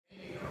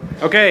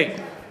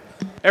Okay,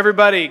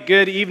 everybody,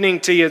 good evening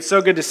to you. It's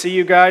so good to see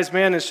you guys,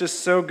 man. It's just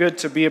so good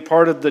to be a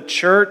part of the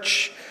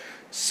church.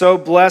 So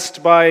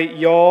blessed by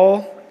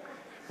y'all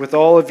with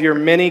all of your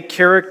many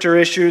character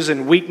issues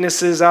and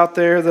weaknesses out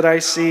there that I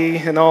see,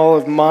 and all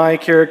of my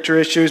character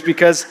issues.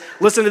 Because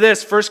listen to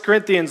this, 1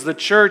 Corinthians, the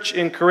church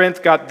in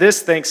Corinth got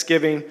this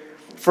thanksgiving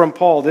from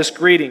Paul, this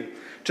greeting.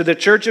 To the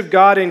church of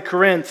God in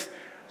Corinth,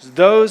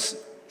 those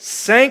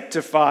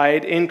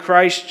sanctified in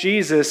Christ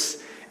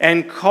Jesus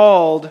and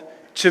called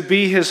to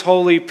be his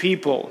holy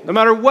people. No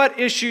matter what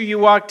issue you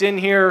walked in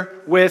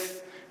here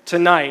with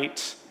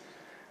tonight,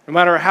 no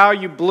matter how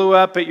you blew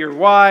up at your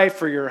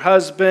wife or your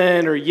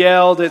husband or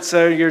yelled at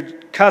you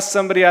cussed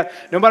somebody out,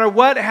 no matter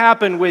what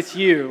happened with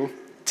you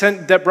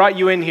that brought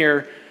you in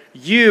here,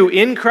 you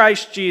in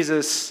Christ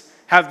Jesus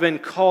have been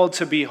called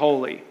to be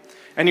holy.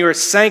 And you are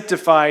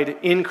sanctified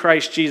in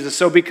Christ Jesus.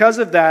 So because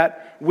of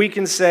that, we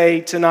can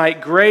say tonight,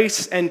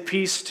 grace and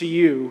peace to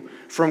you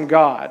from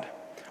God,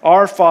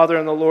 our Father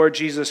and the Lord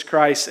Jesus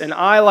Christ. And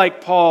I,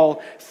 like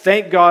Paul,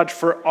 thank God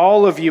for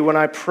all of you when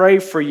I pray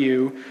for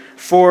you,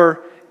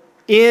 for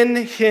in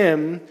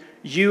him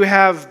you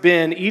have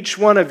been, each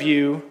one of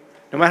you,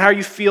 no matter how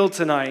you feel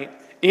tonight,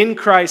 in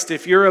Christ,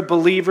 if you're a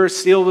believer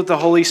sealed with the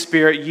Holy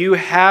Spirit, you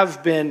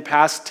have been,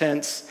 past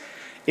tense,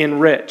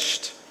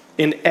 enriched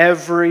in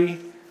every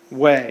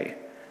way,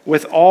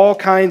 with all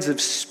kinds of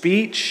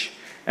speech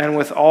and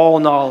with all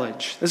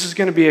knowledge. This is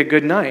going to be a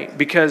good night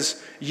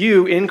because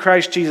you, in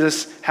Christ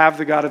Jesus, have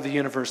the God of the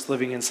universe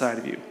living inside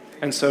of you,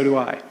 and so do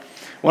I.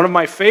 One of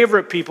my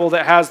favorite people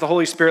that has the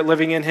Holy Spirit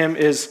living in him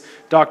is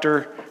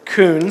Dr.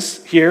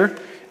 Kuhns here,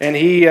 and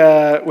he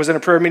was in a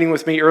prayer meeting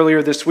with me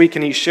earlier this week,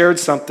 and he shared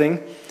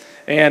something,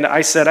 and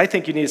I said, I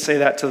think you need to say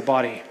that to the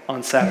body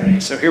on Saturday.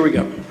 So here we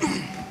go.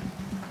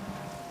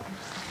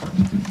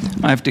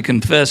 I have to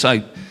confess,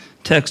 I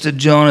texted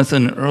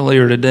Jonathan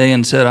earlier today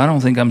and said, I don't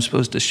think I'm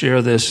supposed to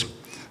share this.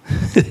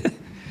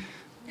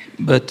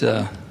 but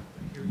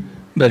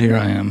here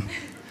I am.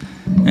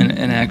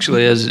 And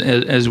actually,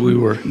 as we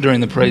were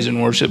during the praise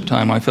and worship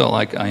time, I felt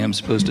like I am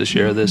supposed to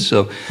share this.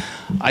 So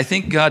I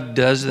think God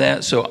does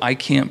that so I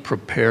can't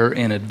prepare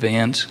in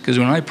advance. Because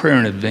when I prepare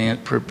in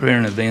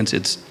advance,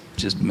 it's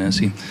just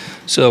messy.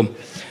 So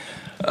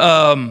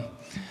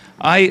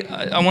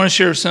I want to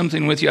share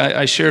something with you.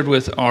 I shared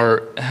with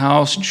our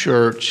house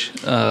church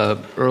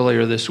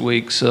earlier this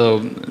week.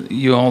 So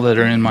you all that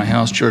are in my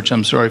house church,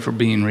 I'm sorry for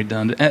being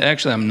redundant.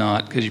 Actually, I'm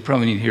not, because you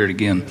probably need to hear it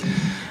again.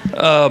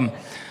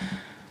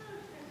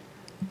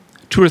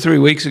 2 or 3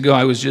 weeks ago,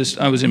 I was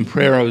in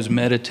prayer. I was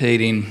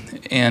meditating,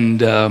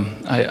 and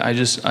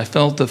I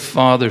felt the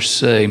Father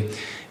say,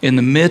 in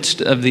the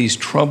midst of these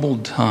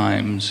troubled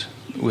times,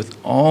 with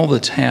all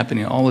that's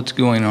happening, all that's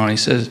going on, he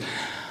says,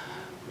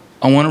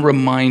 I want to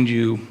remind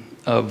you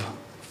of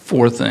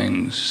 4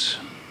 things.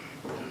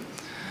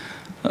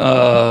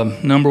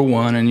 Number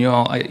one, and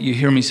you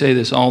hear me say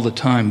this all the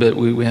time, but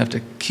we have to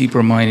keep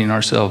reminding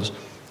ourselves,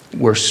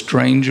 we're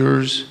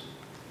strangers,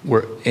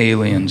 we're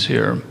aliens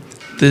here.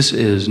 This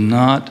is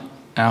not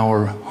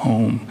our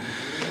home.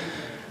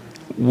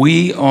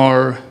 We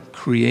are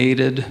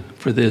created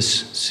for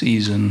this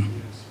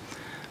season.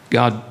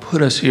 God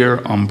put us here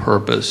on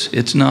purpose.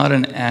 It's not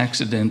an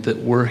accident that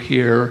we're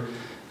here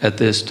at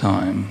this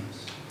time.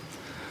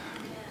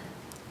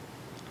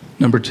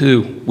 Number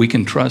 2, we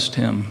can trust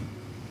him.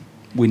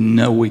 We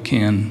know we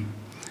can.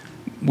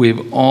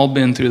 We've all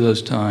been through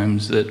those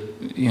times that,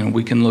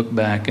 we can look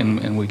back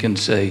and we can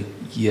say,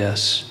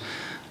 yes,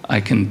 I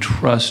can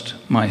trust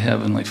my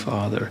Heavenly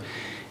Father.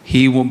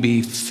 He will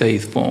be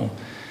faithful.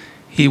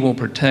 He will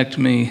protect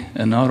me,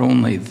 and not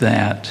only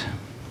that,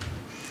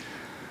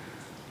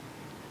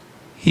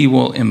 he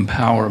will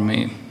empower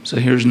me. So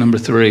here's number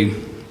 3.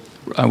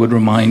 I would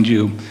remind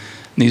you,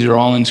 these are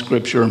all in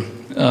Scripture.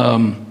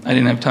 I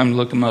didn't have time to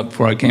look them up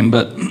before I came,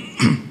 but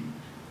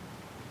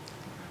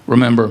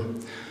remember,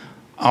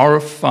 our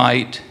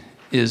fight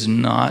is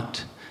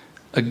not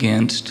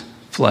against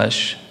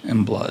flesh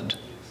and blood.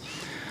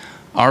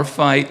 Our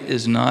fight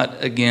is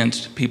not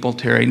against people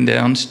tearing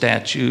down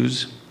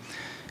statues.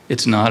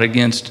 It's not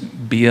against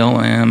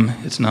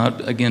BLM. It's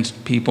not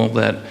against people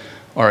that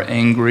are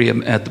angry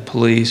at the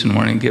police and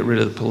wanting to get rid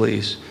of the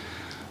police.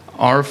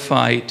 Our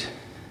fight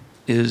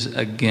is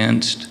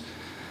against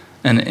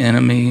an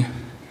enemy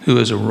who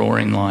is a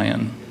roaring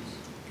lion.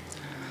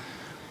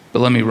 But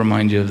let me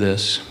remind you of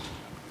this.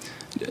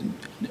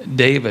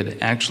 David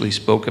actually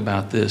spoke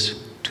about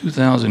this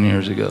 2,000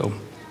 years ago.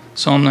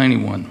 Psalm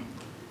 91,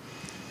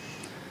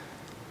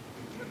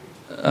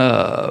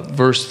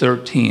 verse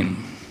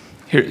 13.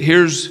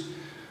 Here's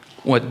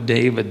what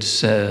David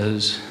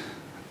says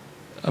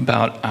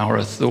about our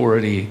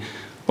authority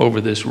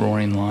over this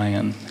roaring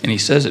lion. And he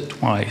says it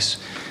twice.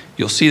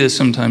 You'll see this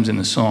sometimes in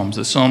the Psalms.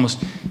 The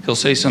psalmist, he'll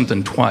say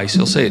something twice.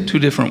 He'll say it 2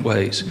 different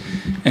ways.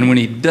 And when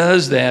he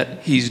does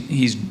that,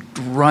 he's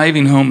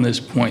driving home this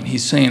point.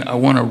 He's saying, I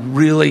want to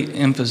really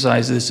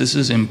emphasize this. This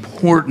is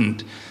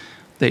important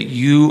that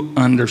you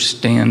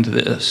understand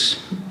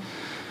this.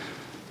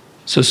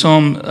 So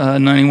Psalm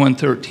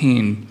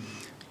 91:13,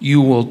 You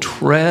will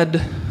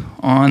tread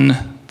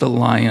on the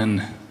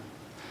lion.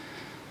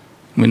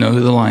 We know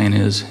who the lion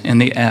is. And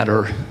the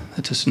adder,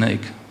 that's a snake.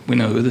 We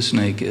know who the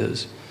snake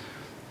is.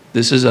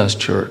 This is us,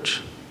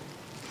 church.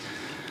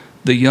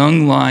 The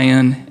young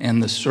lion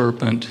and the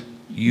serpent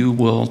you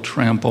will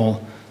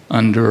trample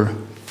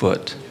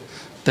underfoot.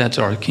 That's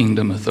our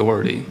kingdom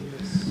authority.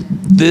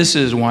 This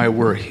is why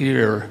we're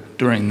here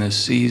during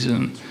this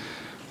season.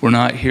 We're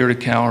not here to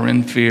cower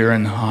in fear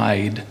and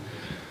hide.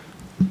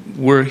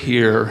 We're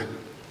here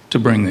to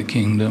bring the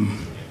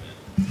kingdom.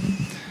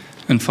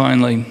 And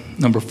finally,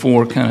 number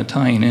 4, kind of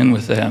tying in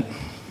with that.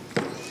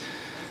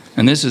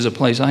 And this is a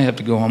place I have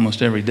to go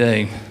almost every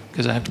day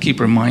because I have to keep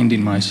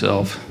reminding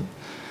myself.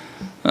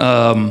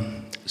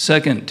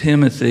 2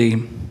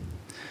 Timothy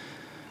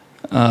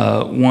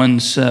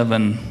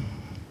 1:7.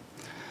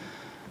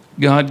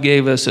 God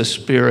gave us a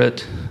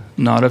spirit,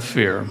 not of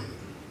fear.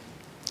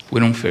 We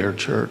don't fear,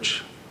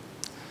 church.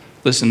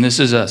 Listen, this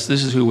is us.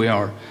 This is who we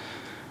are.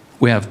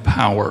 We have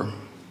power.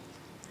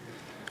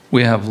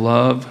 We have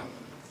love.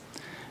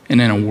 And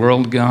in a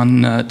world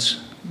gone nuts,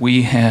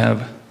 we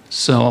have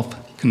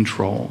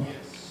self-control.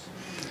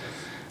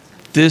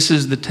 This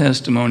is the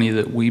testimony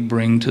that we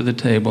bring to the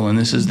table, and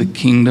this is the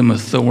kingdom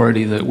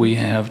authority that we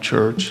have,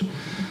 church.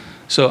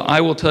 So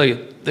I will tell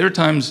you, there are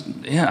times,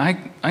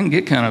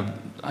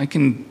 I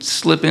can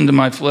slip into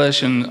my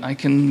flesh and I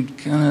can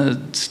kind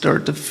of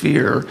start to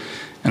fear,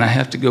 and I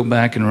have to go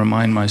back and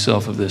remind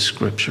myself of this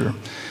scripture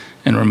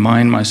and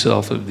remind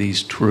myself of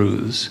these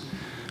truths.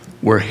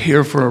 We're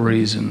here for a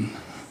reason.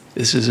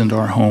 This isn't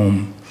our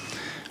home.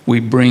 We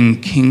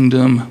bring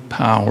kingdom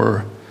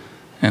power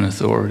and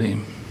authority.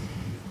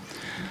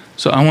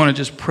 So I want to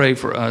just pray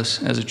for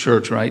us as a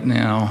church right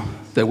now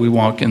that we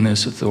walk in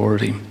this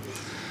authority.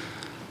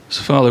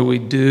 So Father, we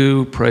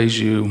do praise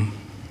you.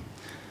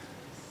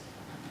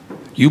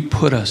 You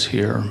put us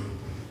here.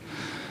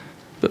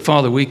 But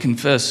Father, we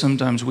confess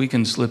sometimes we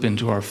can slip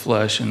into our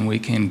flesh and we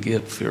can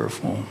get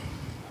fearful.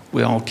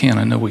 We all can.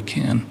 I know we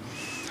can.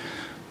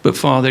 But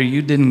Father,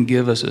 you didn't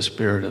give us a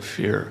spirit of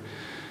fear.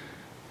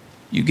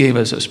 You gave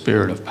us a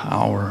spirit of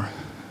power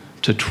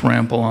to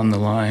trample on the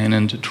lion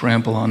and to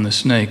trample on the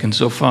snake. And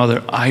so,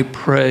 Father, I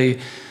pray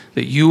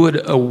that you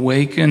would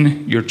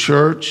awaken your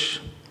church,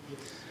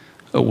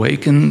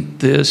 awaken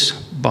this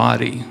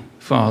body,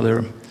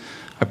 Father.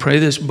 I pray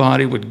this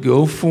body would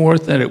go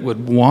forth, that it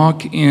would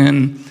walk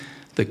in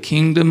the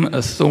kingdom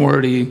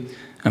authority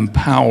and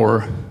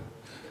power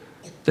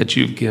that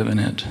you've given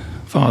it.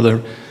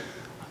 Father,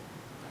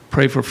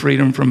 pray for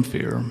freedom from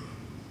fear.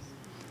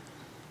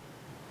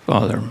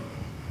 Father,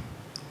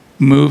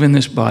 move in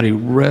this body.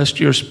 Rest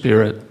your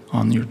spirit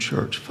on your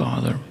church,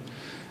 Father.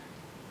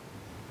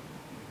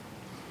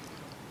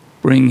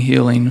 Bring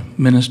healing.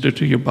 Minister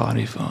to your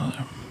body,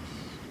 Father.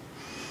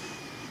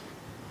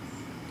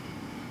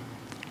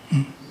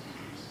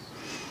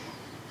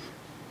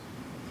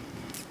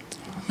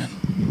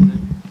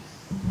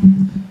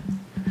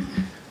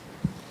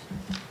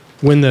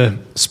 When the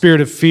spirit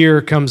of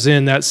fear comes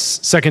in, that's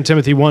 2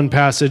 Timothy 1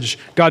 passage.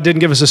 God didn't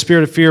give us a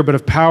spirit of fear, but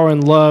of power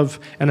and love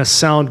and a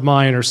sound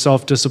mind or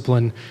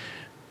self-discipline.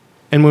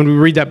 And when we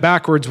read that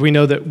backwards, we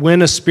know that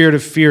when a spirit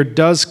of fear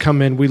does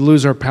come in, we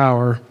lose our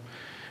power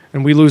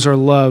and we lose our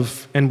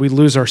love and we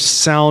lose our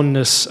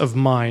soundness of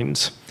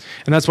mind.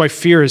 And that's why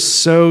fear is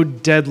so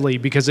deadly,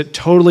 because it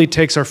totally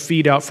takes our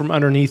feet out from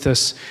underneath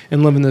us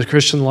in living the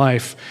Christian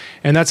life.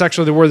 And that's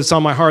actually the word that's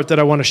on my heart that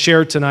I want to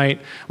share tonight.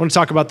 I want to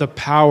talk about the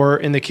power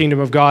in the kingdom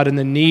of God and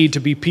the need to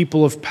be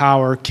people of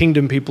power,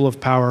 kingdom people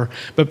of power.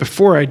 But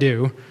before I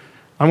do,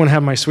 I want to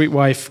have my sweet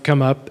wife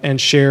come up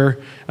and share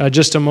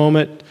just a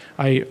moment.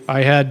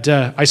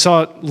 I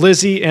saw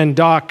Lizzy and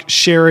Doc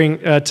sharing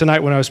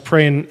tonight when I was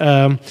praying,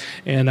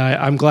 and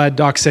I'm glad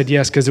Doc said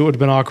yes, because it would have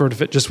been awkward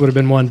if it just would have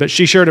been one. But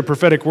she shared a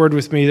prophetic word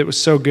with me that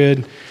was so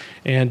good,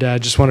 and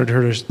just wanted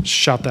her to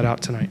shout that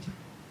out tonight.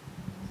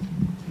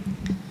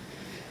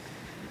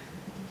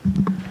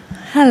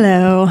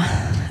 Hello.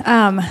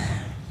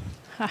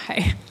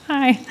 Hi.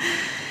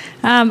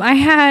 I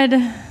had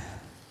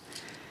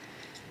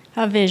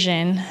a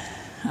vision.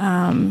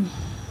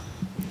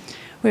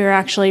 We were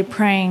actually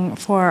praying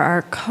for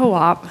our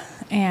co-op,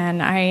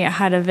 and I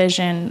had a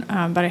vision,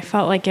 but I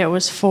felt like it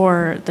was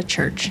for the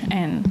church,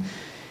 and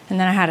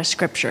then I had a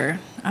scripture.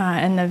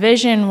 And the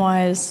vision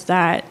was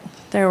that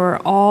there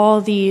were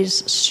all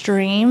these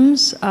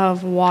streams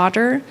of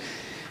water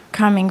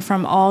coming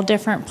from all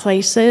different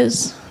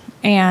places,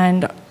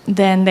 and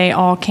then they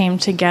all came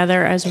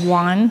together as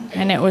one,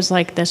 and it was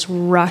like this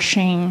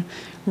rushing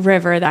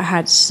river that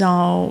had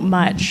so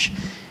much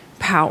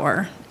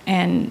power.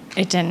 And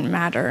it didn't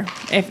matter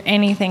if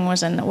anything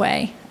was in the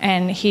way.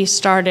 And he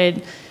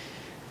started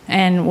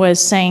and was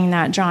saying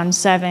that John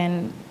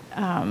 7,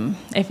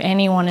 if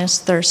anyone is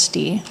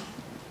thirsty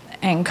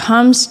and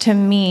comes to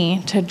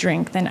me to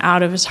drink, then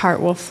out of his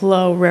heart will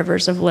flow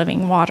rivers of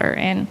living water.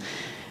 And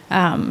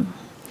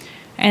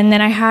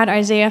then I had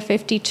Isaiah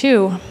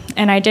 52,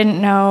 and I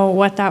didn't know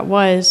what that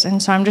was.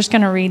 And so I'm just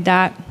going to read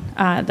that,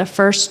 the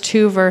first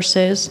 2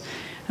 verses,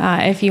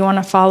 if you want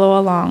to follow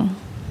along.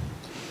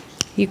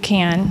 you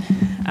can.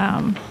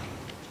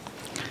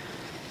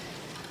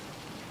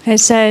 It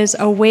says,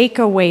 "Awake,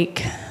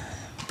 awake,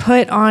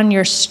 put on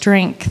your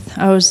strength,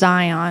 O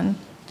Zion.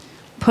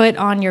 Put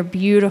on your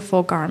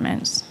beautiful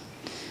garments,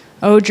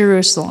 O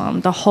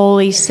Jerusalem, the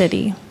holy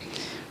city.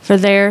 For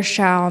there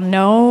shall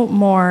no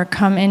more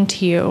come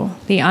into you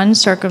the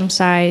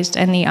uncircumcised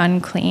and the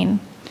unclean.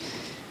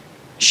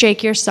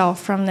 Shake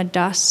yourself from the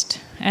dust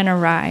and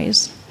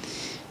arise.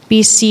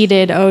 Be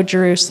seated, O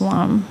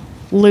Jerusalem.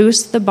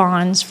 Loose the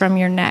bonds from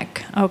your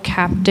neck, O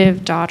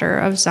captive daughter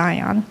of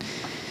Zion."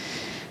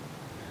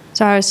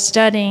 So I was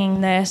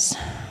studying this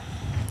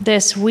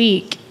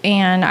week,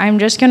 and I'm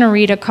just going to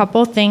read a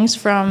couple things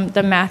from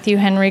the Matthew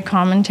Henry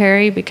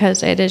commentary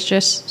because it is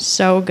just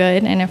so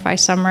good, and if I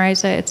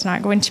summarize it, it's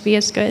not going to be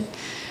as good.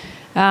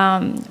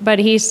 But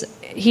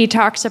he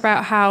talks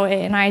about how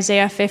in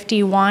Isaiah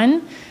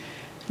 51,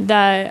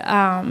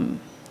 the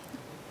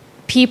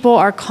people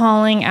are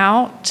calling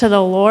out to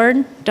the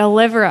Lord,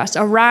 "Deliver us,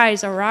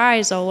 arise,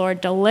 arise, O Lord,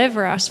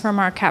 deliver us from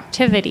our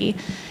captivity."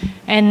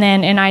 And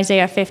then in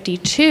Isaiah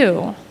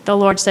 52, the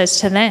Lord says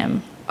to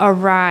them,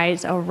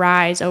 "Arise,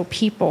 arise, O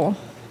people."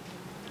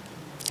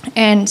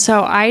 And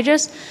so I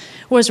just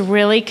was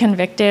really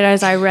convicted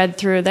as I read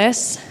through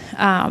this.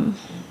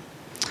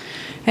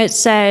 It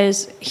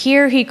says,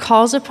 "Here he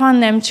calls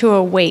upon them to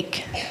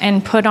awake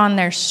and put on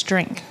their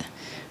strength,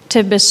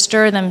 to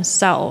bestir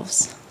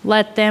themselves.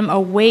 Let them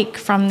awake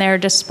from their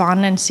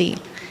despondency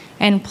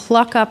and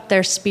pluck up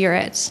their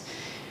spirits,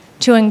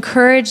 to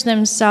encourage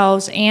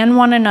themselves and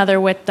one another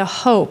with the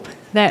hope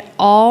that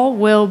all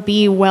will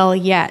be well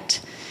yet,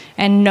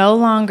 and no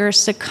longer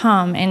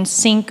succumb and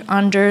sink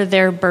under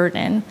their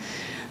burden."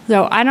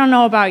 So I don't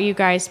know about you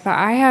guys, but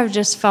I have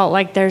just felt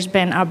like there's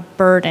been a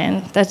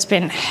burden that's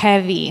been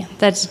heavy,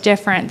 that's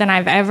different than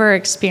I've ever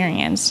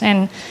experienced.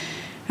 And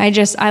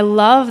I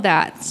love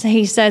that. So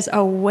he says,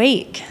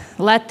 awake.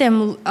 Let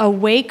them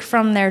awake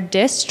from their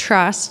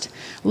distrust.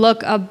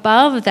 Look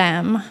above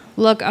them.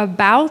 Look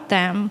about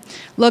them.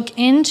 Look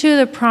into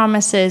the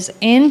promises,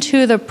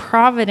 into the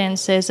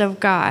providences of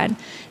God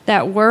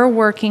that were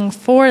working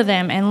for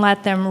them, and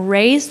let them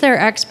raise their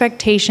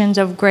expectations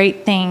of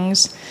great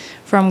things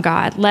from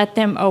God. Let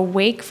them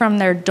awake from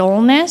their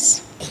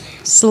dullness,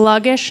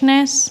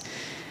 sluggishness,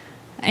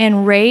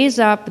 and raise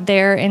up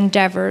their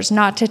endeavors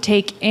not to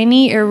take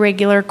any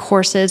irregular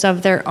courses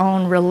of their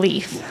own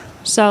relief.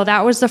 So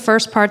that was the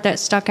first part that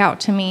stuck out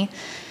to me,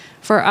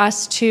 for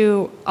us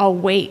to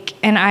awake.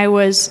 And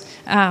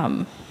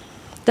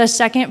the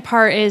second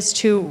part is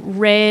to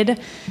rid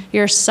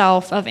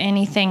yourself of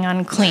anything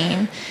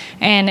unclean.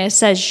 And it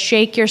says,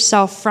 shake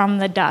yourself from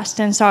the dust.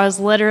 And so I was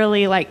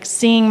literally like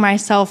seeing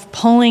myself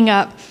pulling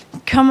up,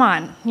 come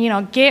on,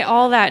 get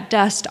all that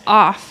dust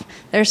off.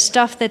 There's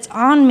stuff that's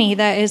on me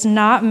that is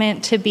not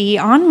meant to be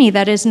on me,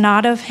 that is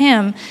not of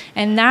him.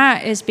 And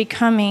that is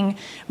becoming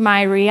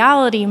my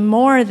reality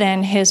more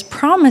than his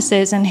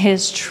promises and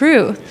his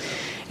truth.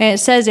 And it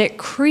says it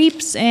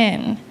creeps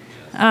in.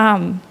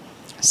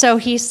 So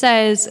he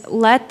says,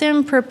 let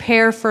them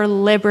prepare for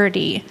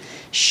liberty.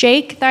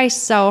 Shake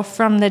thyself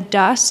from the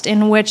dust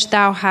in which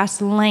thou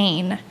hast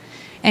lain,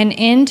 and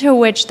into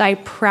which thy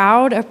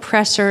proud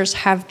oppressors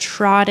have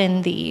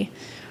trodden thee,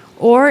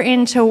 or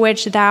into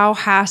which thou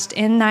hast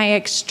in thy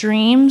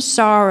extreme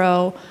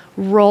sorrow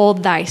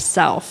rolled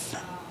thyself.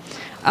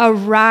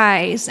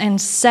 Arise and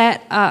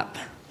set up.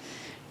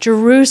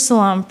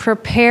 Jerusalem,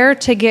 prepare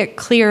to get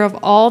clear of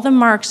all the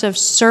marks of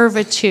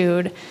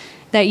servitude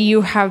that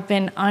you have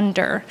been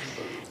under.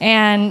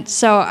 And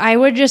so I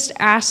would just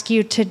ask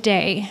you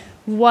today,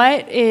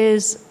 what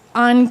is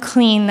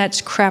unclean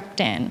that's crept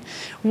in?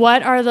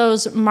 What are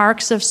those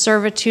marks of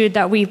servitude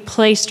that we've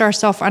placed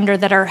ourselves under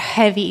that are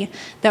heavy,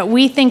 that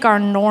we think are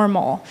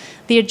normal?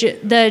 The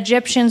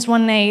Egyptians,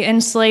 when they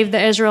enslaved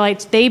the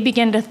Israelites, they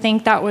began to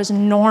think that was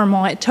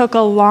normal. It took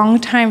a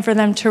long time for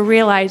them to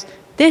realize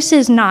this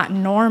is not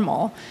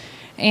normal.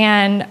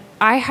 And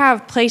I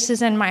have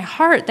places in my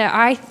heart that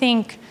I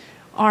think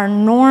are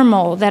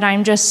normal that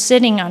I'm just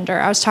sitting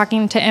under. I was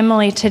talking to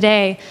Emily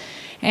today,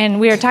 and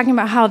we were talking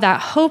about how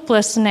that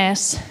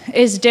hopelessness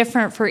is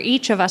different for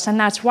each of us, and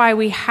that's why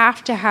we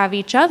have to have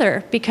each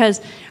other, because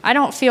I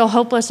don't feel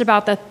hopeless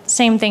about the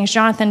same things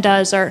Jonathan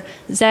does or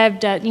Zeb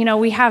does.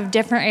 We have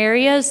different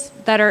areas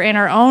that are in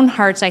our own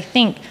hearts, I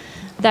think,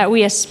 that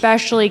we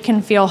especially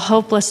can feel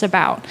hopeless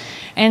about.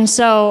 And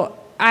so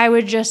I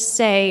would just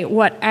say,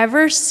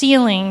 whatever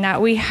ceiling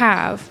that we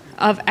have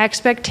of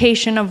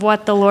expectation of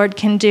what the Lord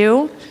can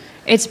do,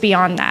 it's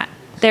beyond that.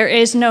 There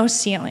is no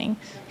ceiling.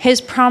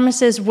 His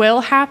promises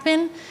will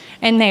happen,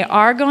 and they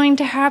are going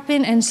to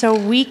happen, and so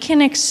we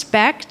can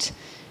expect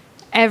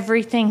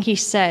everything he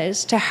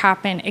says to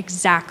happen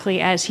exactly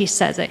as he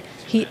says it.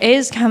 He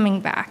is coming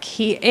back.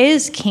 He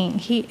is king.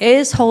 He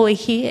is holy.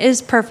 He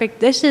is perfect.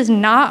 This is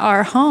not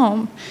our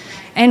home,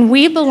 and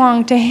we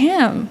belong to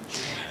him.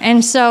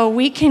 And so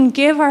we can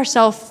give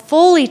ourselves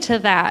fully to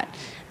that,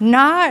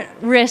 not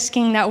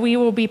risking that we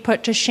will be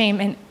put to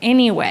shame in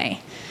any way.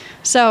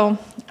 So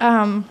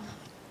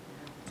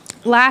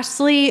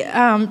lastly,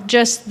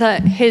 just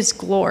his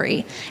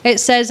glory. It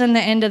says in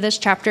the end of this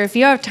chapter, if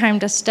you have time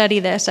to study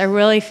this, I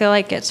really feel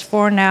like it's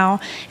for now,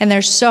 and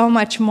there's so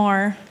much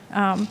more,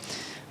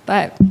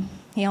 but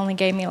he only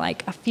gave me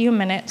like a few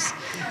minutes.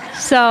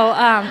 So,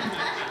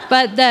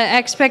 but the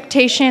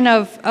expectation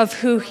of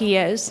who he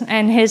is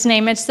and his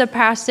name. It's the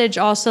passage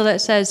also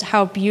that says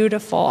how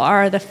beautiful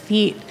are the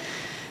feet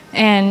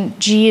and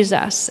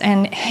Jesus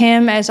and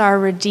him as our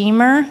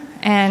Redeemer,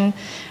 and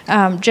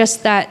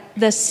just that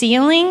the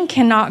ceiling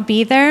cannot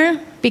be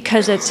there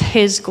because it's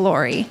his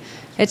glory.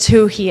 It's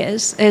who he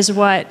is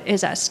what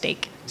is at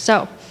stake.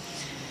 So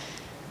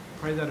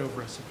pray that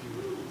over us if you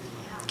would.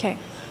 Okay,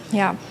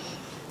 yeah.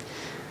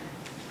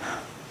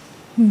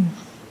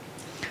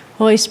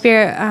 Holy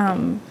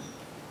Spirit,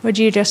 would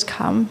you just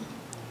come?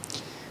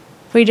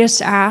 We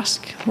just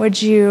ask,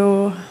 would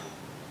you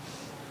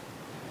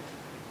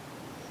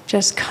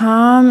just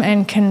come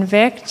and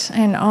convict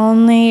in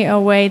only a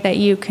way that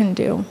you can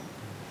do?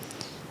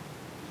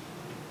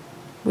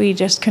 We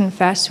just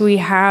confess we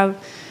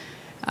have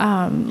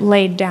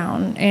laid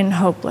down in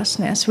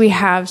hopelessness. We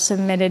have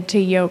submitted to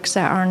yokes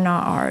that are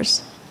not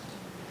ours.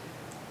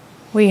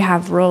 We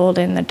have rolled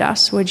in the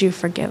dust. Would you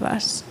forgive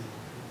us?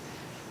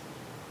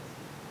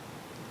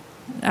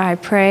 I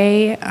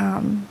pray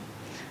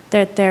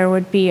that there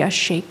would be a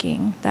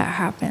shaking that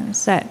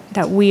happens,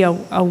 that we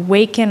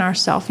awaken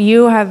ourselves.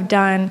 You have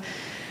done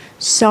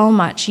so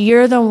much.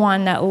 You're the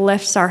one that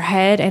lifts our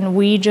head, and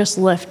we just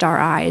lift our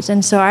eyes.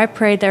 And so I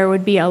pray there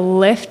would be a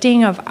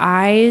lifting of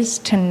eyes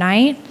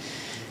tonight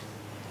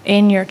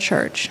in your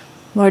church.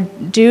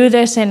 Lord, do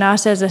this in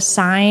us as a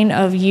sign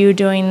of you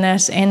doing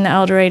this in the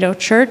El Dorado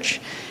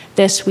Church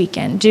this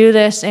weekend. Do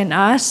this in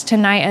us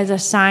tonight as a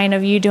sign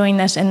of you doing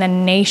this in the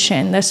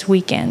nation this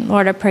weekend.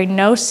 Lord, I pray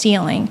no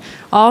ceiling.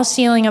 All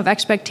ceiling of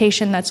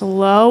expectation that's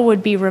low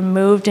would be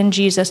removed in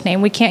Jesus'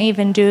 name. We can't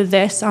even do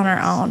this on our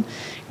own.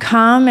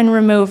 Come and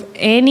remove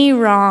any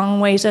wrong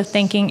ways of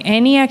thinking,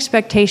 any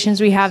expectations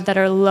we have that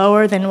are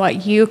lower than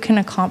what you can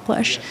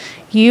accomplish.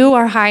 You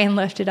are high and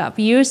lifted up.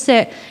 You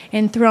sit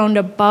enthroned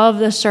above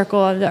the circle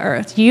of the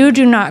earth. You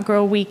do not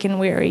grow weak and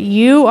weary.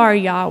 You are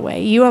Yahweh.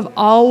 You have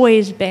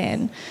always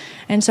been.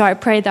 And so I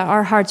pray that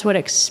our hearts would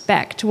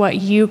expect what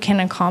you can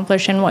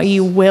accomplish and what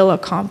you will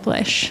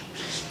accomplish.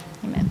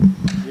 Amen.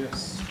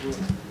 Yes.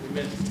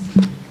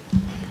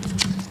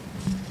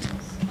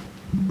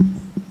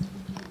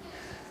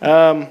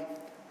 Amen.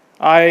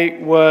 I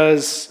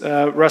was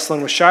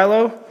wrestling with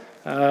Shiloh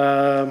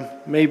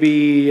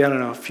maybe,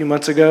 a few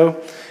months ago.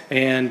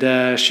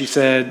 And she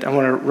said, I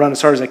want to run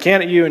as hard as I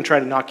can at you and try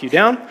to knock you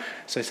down.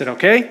 So I said,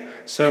 okay.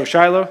 So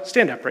Shiloh,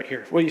 stand up right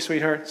here. Will you,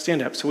 sweetheart?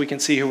 Stand up so we can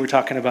see who we're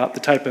talking about,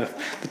 the type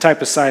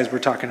of size we're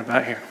talking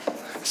about here.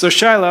 So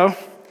Shiloh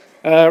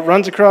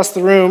runs across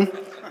the room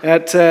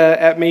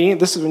at me.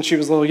 This is when she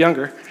was a little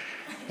younger,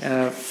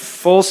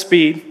 full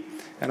speed.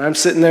 And I'm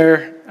sitting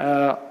there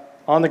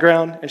on the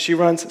ground, and she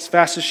runs as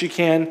fast as she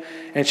can,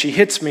 and she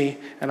hits me,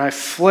 and I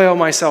flail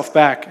myself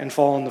back and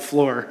fall on the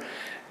floor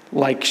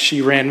like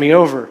she ran me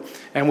over.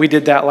 And we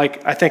did that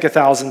I think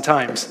 1,000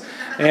 times.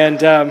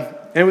 And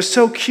it was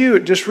so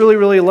cute, just really,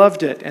 really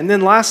loved it. And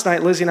then last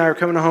night, Lizzy and I were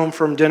coming home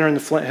from dinner in the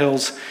Flint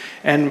Hills,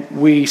 and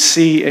we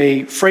see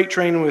a freight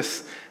train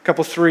with a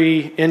couple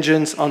 3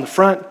 engines on the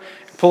front,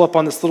 pull up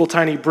on this little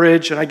tiny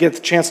bridge, and I get the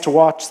chance to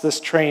watch this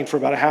train for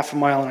about a half a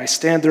mile, and I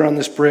stand there on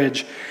this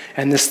bridge,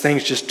 and this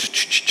thing's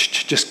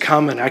just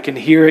coming. I can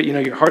hear it,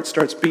 your heart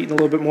starts beating a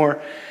little bit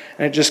more,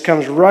 and it just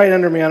comes right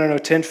under me,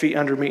 10 feet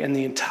under me, and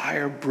the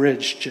entire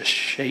bridge just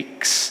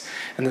shakes.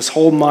 And this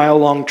whole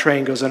mile-long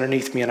train goes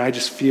underneath me, and I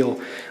just feel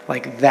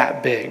like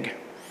that big.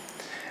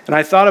 And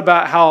I thought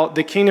about how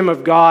the kingdom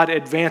of God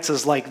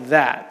advances like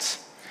that.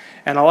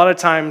 And a lot of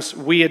times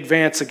we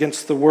advance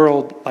against the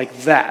world like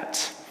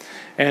that.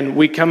 And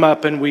we come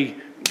up and we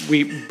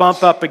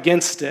bump up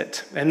against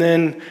it. And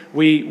then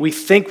we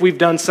think we've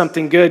done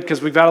something good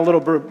because we've got a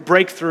little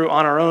breakthrough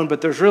on our own,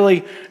 but there's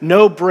really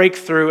no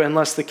breakthrough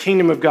unless the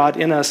kingdom of God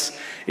in us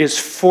is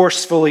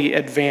forcefully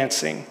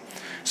advancing.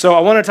 So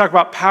I want to talk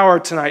about power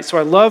tonight. So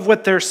I love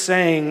what they're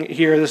saying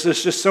here. This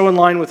is just so in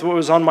line with what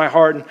was on my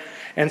heart.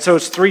 And so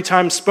it's 3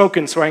 times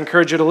spoken, so I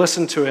encourage you to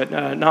listen to it.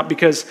 Not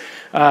because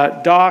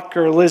Doc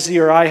or Lizzy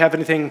or I have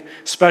anything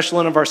special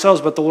in of ourselves,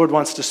 but the Lord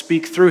wants to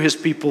speak through his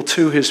people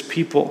to his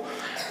people.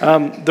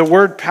 The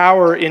word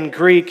power in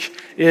Greek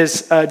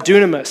is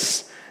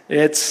dunamis.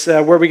 It's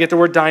where we get the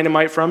word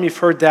dynamite from. You've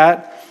heard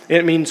that.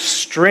 It means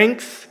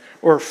strength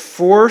or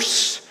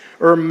force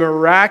or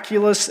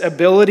miraculous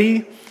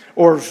ability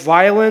or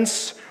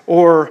violence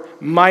or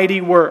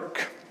mighty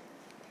work.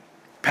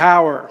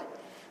 Power.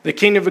 The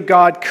kingdom of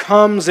God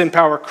comes in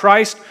power.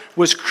 Christ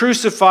was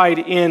crucified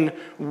in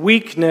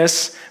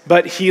weakness,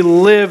 but he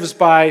lives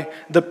by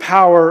the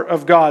power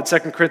of God, 2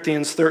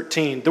 Corinthians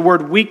 13. The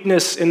word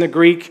weakness in the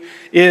Greek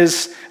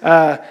is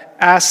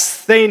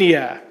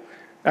asthenia,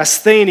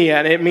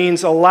 and it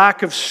means a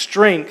lack of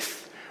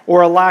strength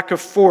or a lack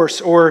of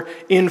force or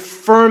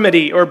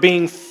infirmity or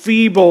being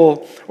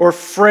feeble or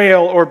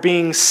frail or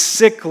being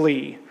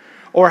sickly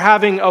or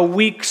having a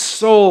weak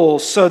soul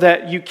so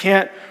that you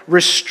can't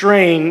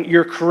restrain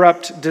your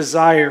corrupt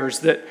desires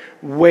that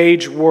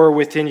wage war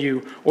within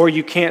you, or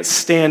you can't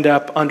stand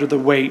up under the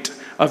weight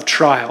of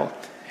trial.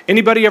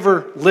 Anybody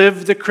ever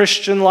lived the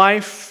Christian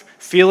life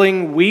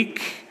feeling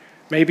weak?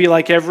 Maybe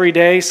like every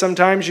day,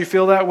 sometimes you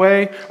feel that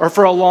way. Or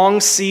for a long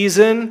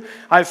season,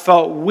 I've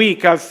felt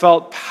weak. I've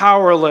felt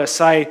powerless.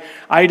 I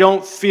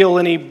don't feel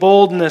any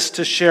boldness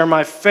to share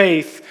my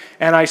faith.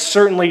 And I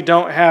certainly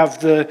don't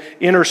have the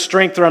inner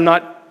strength, or I'm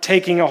not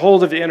taking a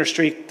hold of the inner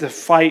strength to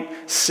fight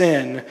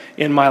sin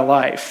in my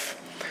life.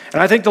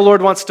 And I think the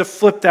Lord wants to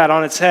flip that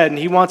on its head. And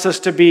He wants us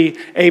to be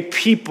a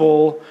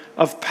people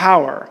of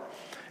power.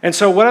 And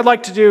so what I'd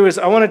like to do is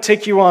I want to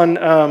take you on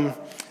a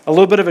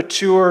little bit of a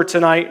tour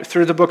tonight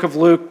through the book of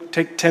Luke.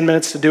 Take 10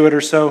 minutes to do it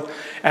or so.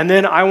 And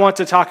then I want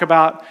to talk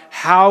about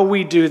how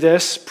we do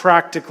this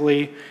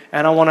practically.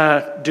 And I want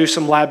to do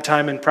some lab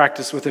time and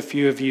practice with a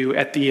few of you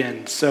at the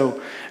end.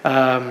 So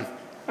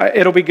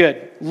it'll be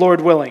good,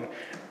 Lord willing.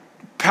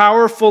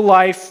 Powerful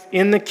life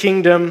in the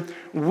kingdom,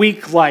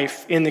 weak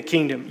life in the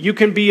kingdom. You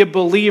can be a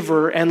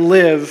believer and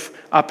live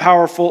a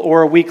powerful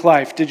or a weak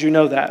life. Did you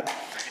know that?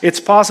 It's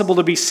possible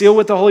to be sealed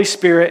with the Holy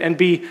Spirit and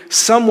be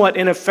somewhat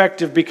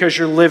ineffective because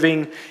you're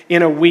living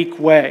in a weak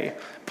way.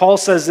 Paul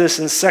says this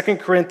in 1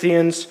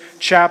 Corinthians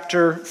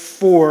chapter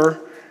 4.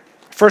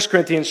 He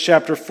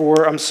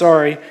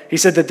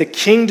said that the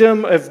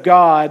kingdom of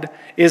God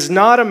is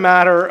not a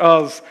matter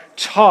of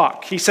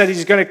talk. He said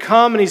he's going to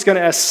come and he's going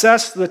to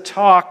assess the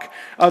talk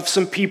of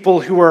some people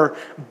who are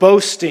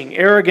boasting,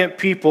 arrogant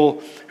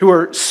people who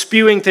are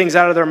spewing things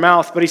out of their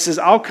mouth. But he says,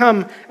 I'll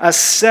come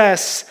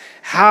assess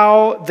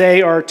how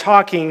they are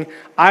talking.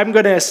 I'm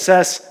going to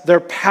assess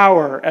their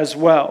power as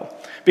well.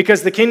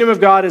 Because the kingdom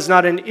of God is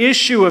not an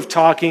issue of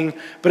talking,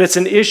 but it's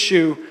an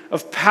issue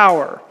of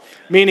power.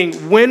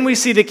 Meaning, when we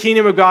see the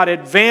kingdom of God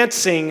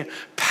advancing,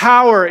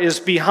 power is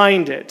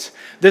behind it.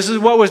 This is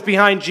what was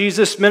behind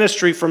Jesus'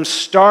 ministry from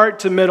start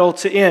to middle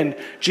to end.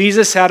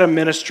 Jesus had a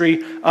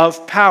ministry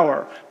of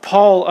power.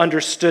 Paul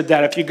understood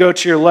that. If you go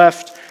to your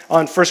left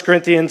on 1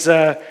 Corinthians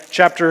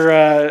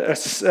chapter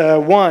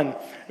 1,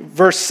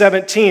 verse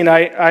 17,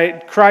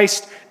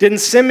 Christ didn't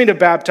send me to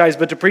baptize,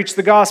 but to preach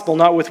the gospel,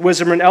 not with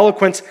wisdom and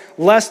eloquence,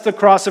 lest the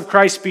cross of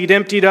Christ be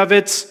emptied of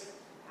its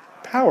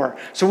power.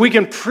 So we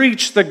can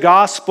preach the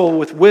gospel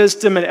with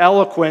wisdom and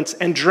eloquence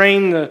and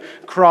drain the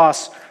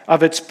cross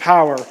of its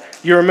power.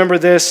 You remember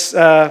this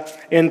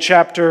in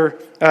chapter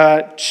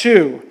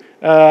 2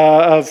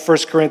 of 1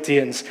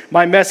 Corinthians.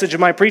 My message and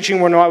my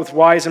preaching were not with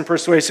wise and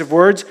persuasive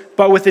words,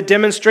 but with the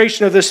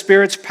demonstration of the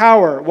Spirit's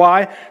power.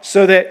 Why?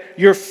 So that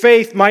your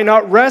faith might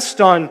not rest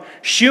on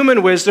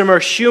human wisdom or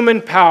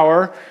human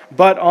power,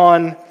 but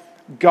on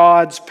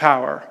God's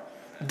power.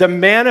 The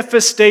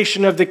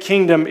manifestation of the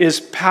kingdom is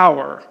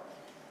power.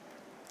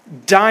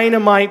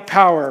 Dynamite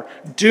power,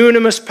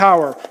 dunamis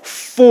power,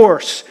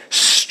 force,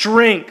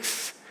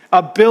 strength,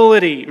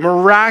 ability,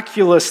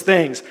 miraculous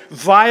things,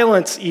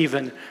 violence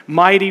even,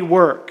 mighty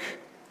work.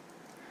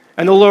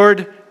 And the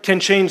Lord can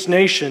change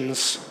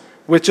nations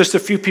with just a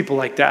few people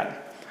like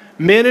that.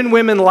 Men and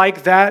women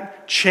like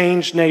that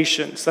change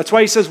nations. That's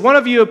why he says, one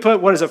of you put,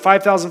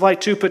 5,000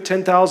 flight, two put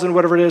 10,000,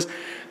 whatever it is.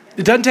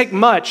 It doesn't take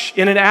much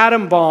in an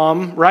atom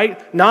bomb,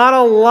 right? Not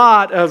a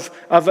lot of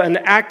an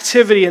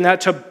activity in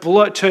that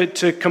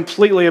to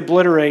completely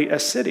obliterate a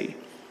city.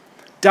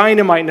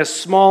 Dynamite in a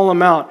small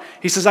amount.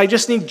 He says, I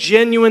just need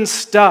genuine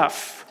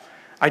stuff.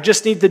 I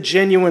just need the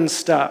genuine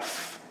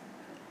stuff.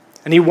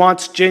 And he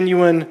wants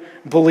genuine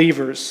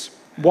believers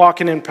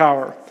walking in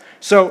power.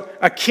 So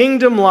a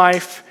kingdom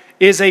life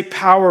is a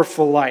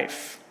powerful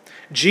life.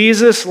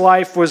 Jesus'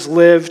 life was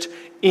lived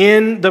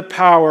in the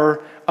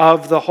power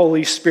of the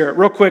Holy Spirit.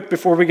 Real quick,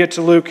 before we get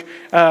to Luke,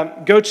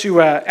 go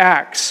to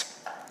Acts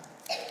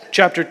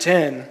chapter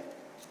 10.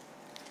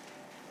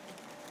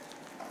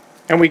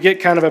 And we get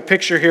kind of a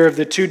picture here of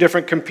the two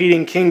different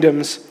competing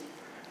kingdoms.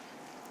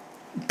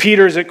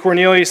 Peter's at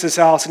Cornelius'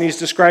 house, and he's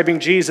describing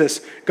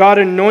Jesus. God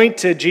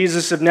anointed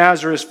Jesus of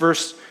Nazareth,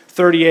 verse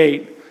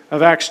 38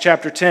 of Acts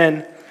chapter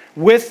 10,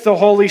 with the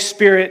Holy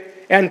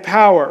Spirit and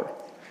power.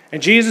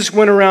 And Jesus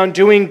went around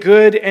doing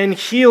good and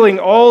healing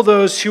all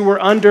those who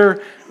were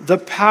under the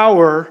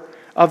power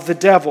of the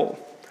devil,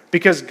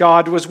 because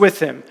God was with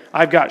him.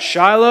 I've got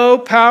Shiloh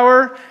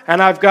power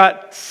and I've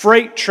got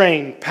freight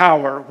train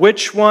power.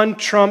 Which one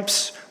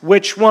trumps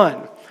which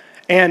one?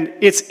 And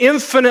it's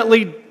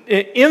infinitely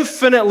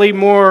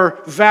more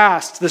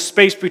vast, the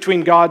space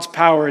between God's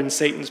power and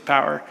Satan's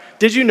power.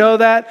 Did you know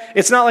that?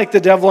 It's not like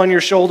the devil on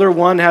your shoulder.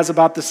 One has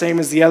about the same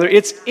as the other.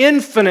 It's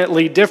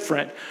infinitely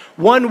different.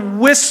 One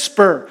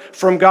whisper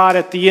from God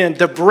at the end,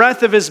 the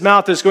breath of his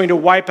mouth is going to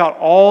wipe out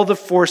all the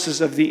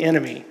forces of the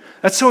enemy.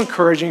 That's so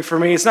encouraging for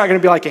me. It's not going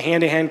to be like a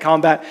hand-to-hand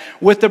combat.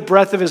 With the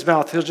breath of his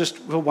mouth,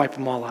 he'll wipe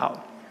them all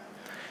out.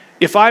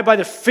 If I, by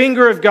the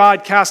finger of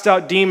God, cast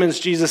out demons,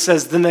 Jesus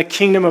says, then the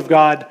kingdom of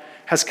God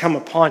has come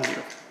upon you.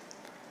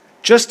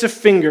 Just a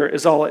finger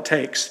is all it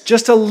takes.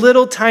 Just a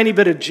little tiny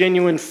bit of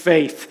genuine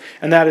faith,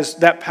 and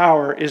that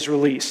power is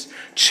released.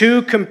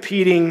 Two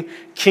competing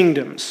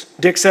kingdoms.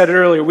 Dick said it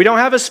earlier. We don't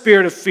have a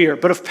spirit of fear,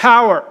 but of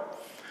power,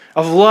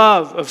 of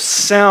love, of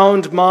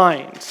sound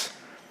mind.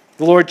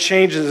 The Lord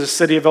changes the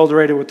city of El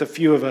Dorado with a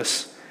few of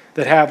us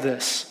that have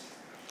this.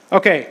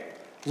 Okay,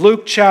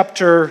 Luke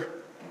chapter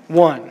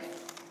 1.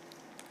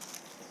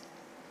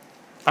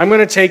 I'm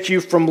going to take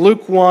you from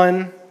Luke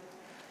 1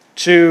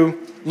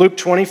 to Luke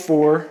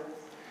 24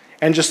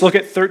 and just look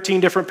at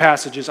 13 different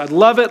passages. I'd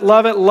love it,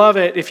 love it, love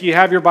it if you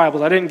have your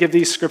Bibles. I didn't give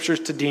these scriptures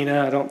to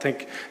Dina. I don't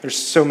think there's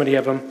so many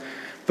of them.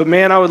 But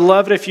man, I would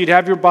love it if you'd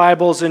have your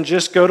Bibles and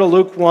just go to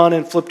Luke 1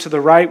 and flip to the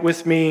right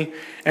with me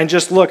and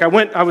just look. I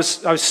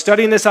was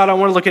studying this out. I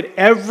want to look at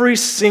every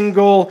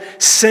single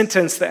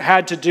sentence that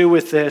had to do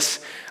with this.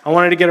 I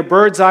wanted to get a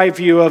bird's eye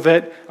view of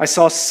it. I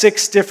saw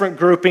 6 different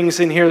groupings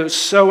in here that was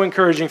so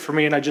encouraging for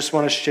me, and I just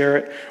want to share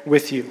it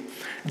with you.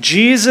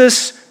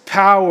 Jesus'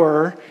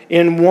 power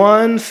in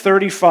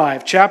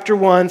 1:35, chapter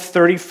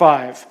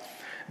 1:35.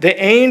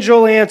 The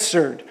angel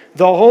answered,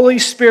 "The Holy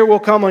Spirit will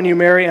come on you,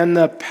 Mary, and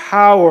the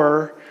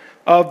power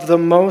of the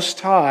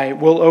Most High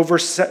will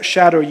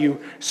overshadow you.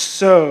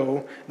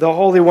 So the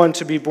Holy One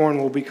to be born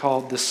will be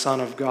called the Son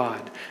of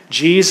God."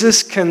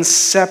 Jesus'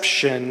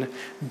 conception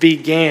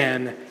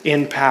began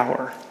in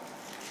power.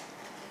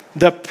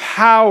 The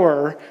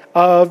power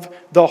of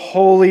the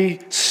Holy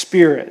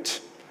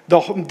Spirit.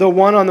 The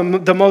one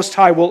on the Most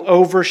High will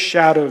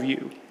overshadow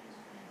you.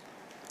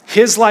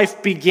 His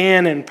life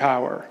began in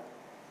power.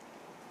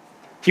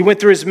 He went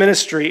through his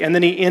ministry, and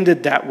then he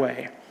ended that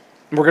way.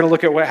 And we're going to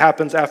look at what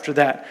happens after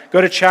that.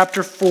 Go to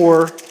chapter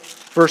 4,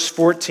 verse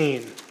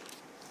 14.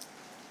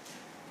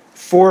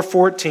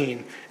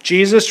 4:14.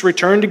 Jesus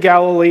returned to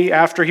Galilee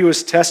after he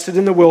was tested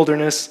in the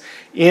wilderness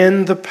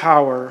in the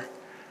power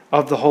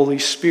of the Holy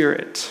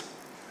Spirit.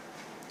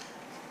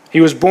 He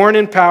was born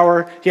in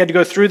power. He had to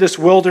go through this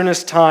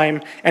wilderness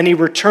time, and he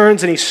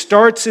returns and he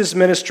starts his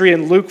ministry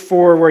in Luke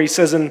 4, where he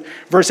says in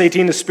verse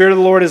 18, "The Spirit of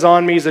the Lord is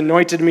on me. He's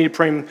anointed me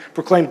to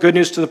proclaim good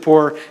news to the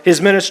poor."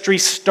 His ministry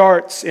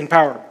starts in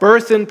power.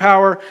 Birth in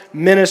power,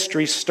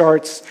 ministry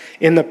starts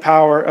in the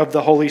power of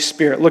the Holy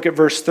Spirit. Look at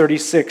verse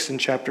 36 in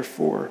chapter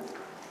 4.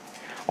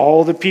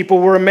 All the people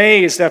were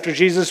amazed after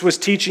Jesus was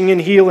teaching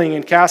and healing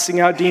and casting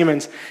out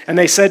demons. And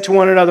they said to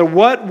one another,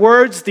 "What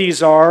words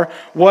these are,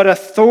 what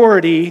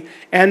authority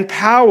and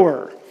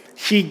power.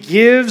 He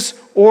gives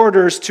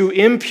orders to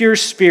impure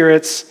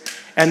spirits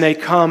and they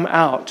come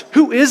out."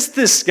 Who is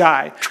this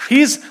guy?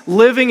 He's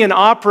living and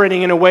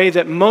operating in a way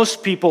that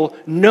most people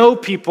know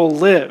people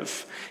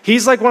live.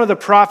 He's like one of the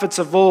prophets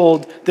of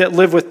old that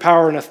live with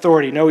power and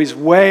authority. No, he's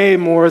way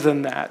more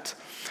than that.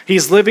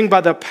 He's living by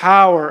the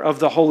power of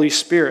the Holy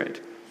Spirit.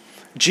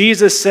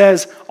 Jesus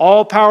says,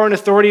 "All power and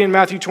authority," in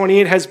Matthew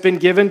 28, "has been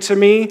given to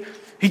me."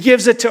 He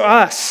gives it to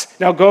us.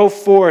 Now go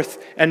forth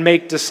and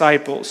make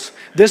disciples.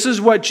 This is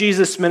what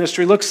Jesus'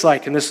 ministry looks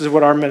like, and this is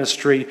what our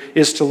ministry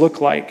is to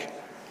look like.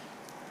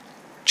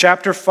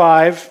 Chapter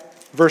 5,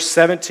 verse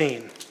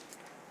 17.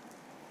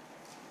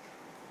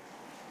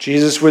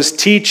 Jesus was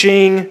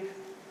teaching.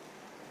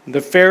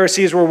 The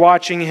Pharisees were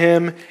watching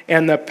him,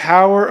 and the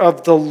power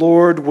of the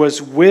Lord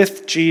was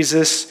with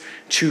Jesus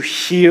to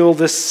heal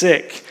the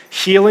sick.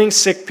 Healing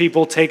sick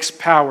people takes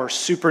power,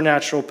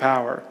 supernatural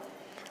power.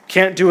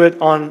 Can't do it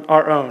on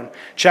our own.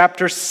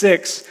 Chapter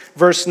 6,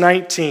 verse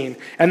 19.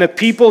 "And the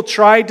people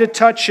tried to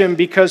touch him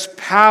because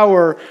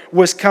power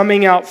was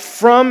coming out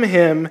from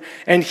him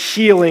and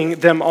healing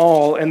them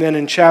all." And then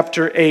in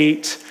chapter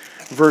 8,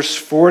 verse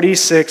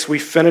 46, we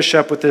finish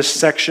up with this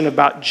section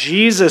about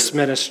Jesus'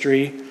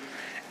 ministry.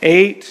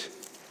 8,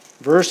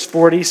 verse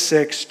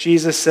 46,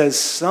 Jesus says,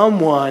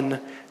 "Someone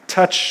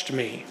touched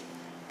me.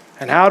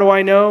 And how do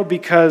I know?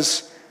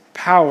 Because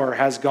power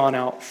has gone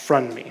out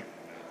from me."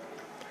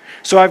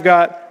 So I've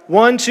got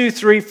 1, 2,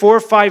 3, 4,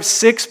 5,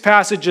 6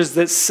 passages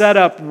that set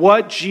up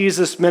what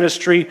Jesus'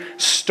 ministry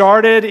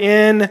started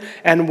in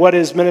and what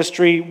his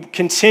ministry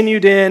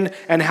continued in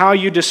and how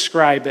you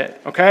describe it,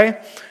 okay?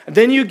 And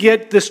then you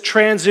get this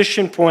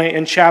transition point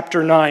in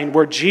chapter 9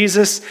 where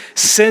Jesus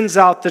sends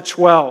out the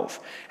 12.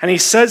 And he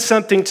says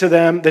something to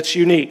them that's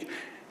unique.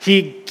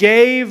 He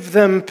gave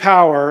them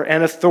power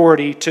and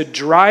authority to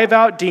drive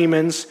out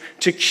demons,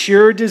 to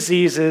cure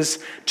diseases,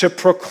 to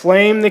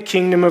proclaim the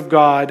kingdom of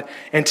God,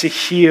 and to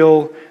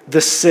heal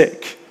the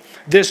sick.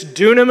 This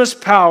dunamis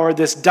power,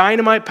 this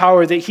dynamite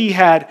power that he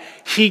had,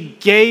 he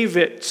gave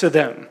it to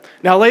them.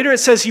 Now later it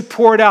says he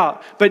poured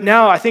out, but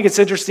now I think it's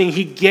interesting,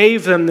 he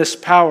gave them this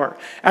power.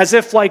 As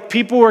if like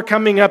people were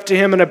coming up to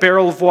him in a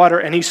barrel of water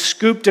and he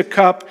scooped a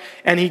cup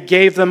and he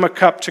gave them a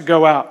cup to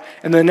go out.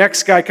 And the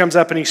next guy comes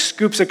up and he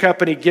scoops a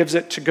cup and he gives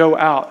it to go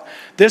out.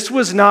 This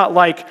was not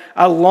like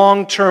a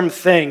long-term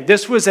thing.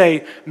 This was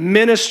a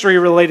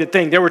ministry-related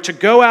thing. They were to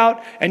go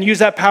out and use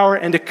that power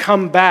and to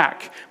come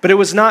back. But it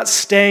was not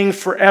staying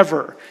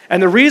forever.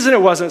 And the reason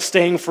it wasn't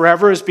staying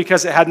forever is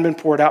because it hadn't been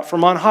poured out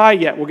from on high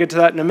yet. We'll get to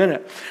that in a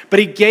minute. But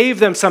he gave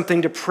them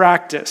something to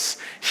practice.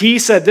 He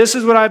said, this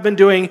is what I've been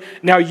doing.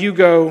 Now you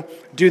go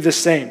do the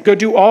same. Go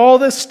do all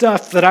the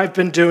stuff that I've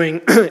been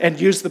doing and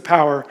use the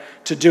power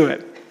to do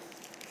it.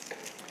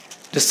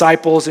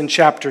 Disciples in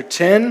chapter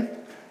 10,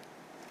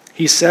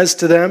 he says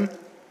to them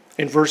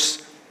in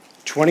verse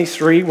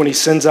 23, when he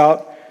sends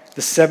out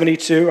the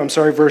 72,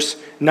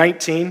 verse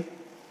 19,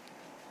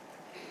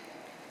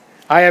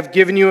 I have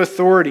given you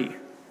authority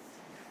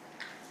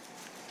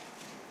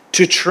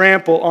to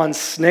trample on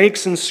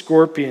snakes and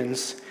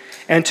scorpions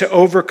and to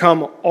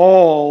overcome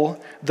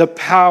all the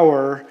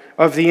power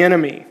of the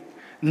enemy.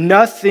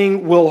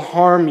 Nothing will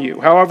harm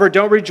you. However,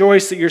 don't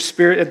rejoice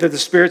that the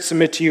spirits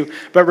submit to you,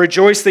 but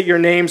rejoice that your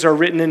names are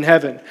written in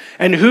heaven.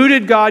 And who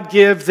did God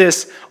give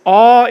this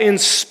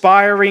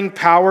awe-inspiring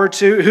power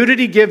to? Who did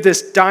he give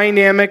this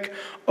dynamic,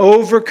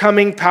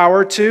 overcoming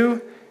power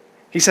to?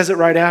 He says it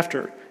right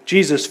after.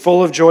 Jesus,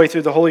 full of joy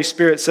through the Holy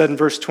Spirit, said in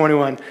verse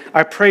 21,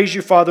 I praise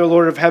you, Father,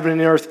 Lord of heaven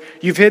and earth.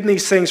 You've hidden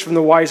these things from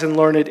the wise and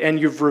learned,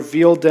 and you've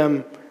revealed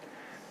them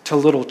to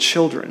little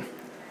children.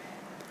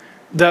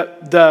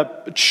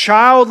 The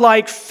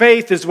childlike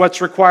faith is what's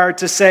required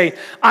to say,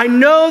 I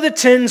know the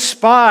 10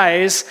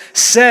 spies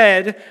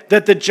said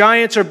that the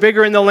giants are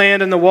bigger in the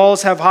land and the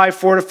walls have high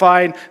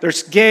fortified.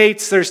 There's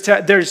gates,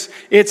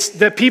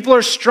 the people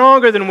are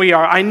stronger than we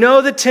are. I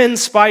know the 10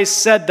 spies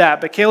said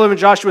that, but Caleb and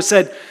Joshua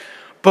said,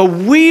 but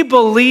we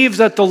believe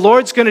that the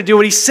Lord's going to do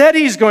what he said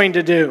he's going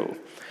to do.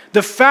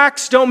 The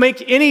facts don't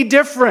make any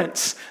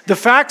difference. The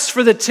facts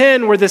for the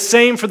 10 were the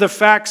same for the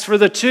facts for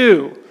the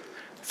 2.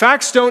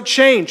 Facts don't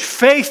change.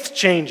 Faith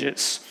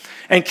changes.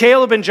 And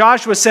Caleb and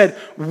Joshua said,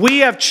 we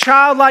have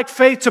childlike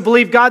faith to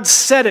believe God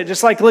said it.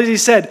 Just like Lizzy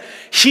said,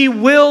 he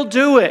will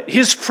do it.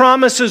 His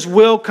promises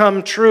will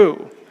come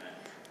true.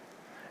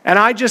 And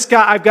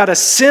I've got a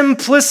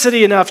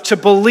simplicity enough to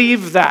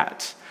believe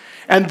that.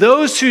 And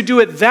those who do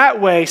it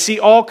that way see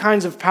all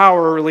kinds of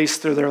power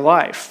released through their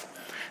life.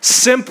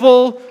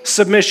 Simple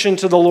submission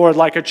to the Lord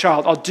like a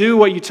child. I'll do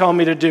what you tell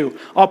me to do.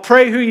 I'll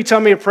pray who you tell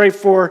me to pray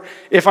for.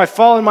 If I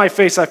fall on my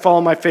face, I fall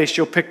on my face.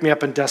 You'll pick me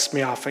up and dust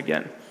me off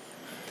again.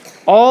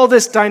 All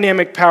this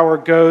dynamic power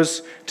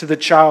goes to the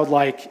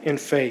childlike in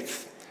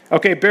faith.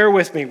 Okay, bear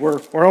with me. We're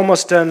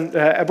almost done.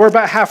 We're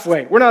about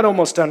halfway. We're not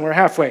almost done. We're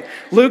halfway.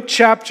 Luke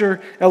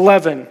chapter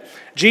 11.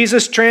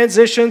 Jesus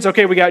transitions.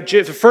 Okay,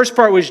 the first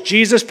part was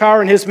Jesus'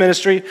 power in his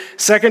ministry.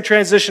 Second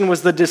transition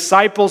was the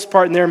disciples'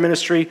 part in their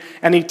ministry,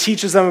 and he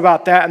teaches them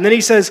about that. And then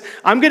he says,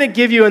 I'm going to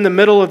give you in the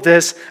middle of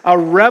this a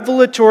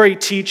revelatory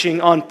teaching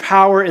on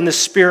power in the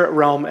spirit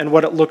realm and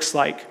what it looks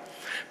like.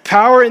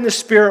 Power in the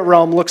spirit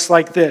realm looks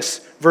like this.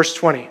 Verse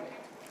 20.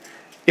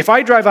 If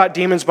I drive out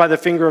demons by the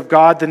finger of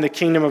God, then the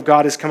kingdom of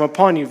God has come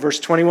upon you. Verse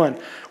 21.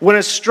 When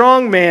a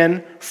strong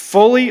man,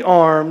 fully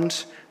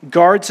armed,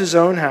 guards his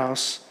own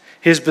house,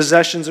 his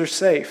possessions are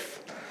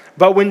safe.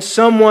 But when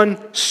someone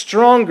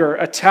stronger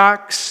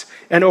attacks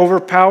and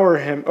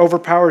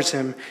overpowers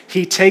him,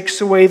 he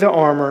takes away the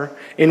armor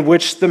in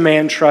which the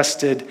man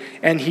trusted,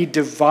 and he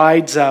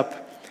divides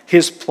up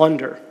his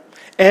plunder.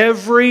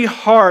 Every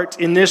heart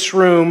in this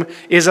room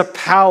is a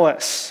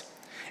palace.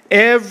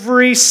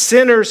 Every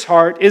sinner's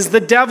heart is the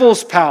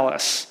devil's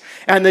palace.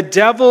 And the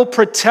devil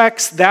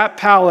protects that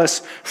palace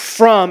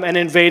from an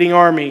invading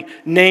army,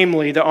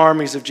 namely the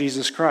armies of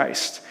Jesus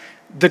Christ.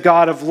 The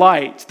God of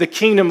light, the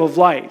kingdom of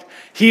light.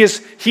 He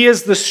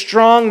is the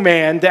strong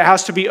man that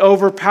has to be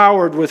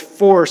overpowered with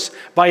force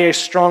by a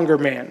stronger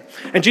man.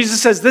 And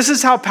Jesus says, this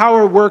is how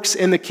power works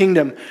in the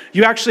kingdom.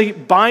 You actually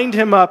bind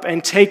him up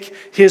and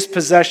take his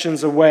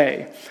possessions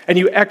away. And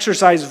you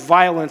exercise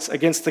violence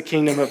against the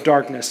kingdom of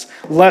darkness,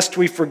 lest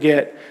we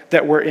forget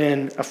that we're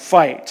in a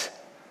fight.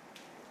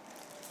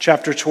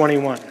 Chapter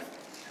 21.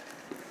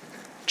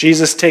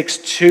 Jesus takes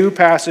 2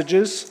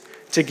 passages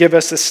to give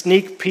us a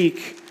sneak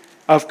peek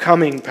of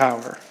coming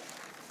power.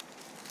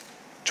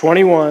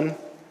 21,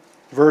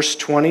 verse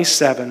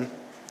 27.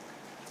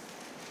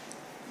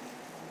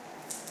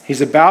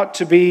 He's about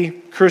to be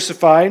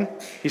crucified.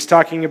 He's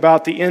talking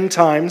about the end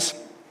times.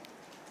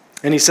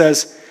 And he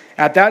says,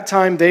 at that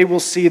time they will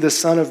see the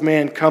Son of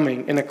Man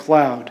coming in a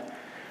cloud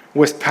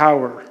with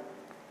power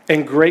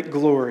and great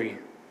glory.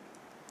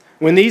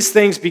 When these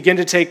things begin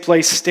to take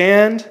place,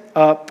 stand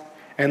up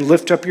and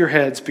lift up your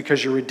heads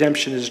because your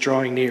redemption is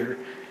drawing near.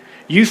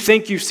 You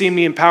think you've seen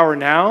me in power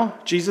now,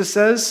 Jesus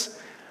says?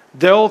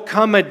 There'll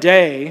come a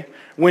day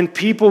when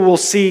people will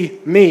see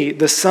me,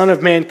 the Son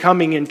of Man,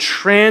 coming in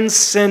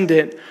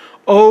transcendent,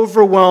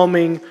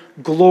 overwhelming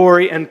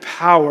glory and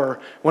power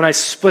when I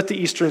split the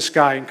eastern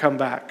sky and come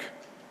back.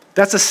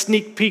 That's a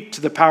sneak peek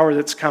to the power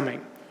that's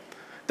coming.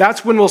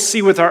 That's when we'll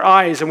see with our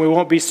eyes and we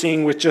won't be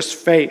seeing with just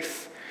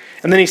faith.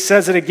 And then he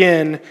says it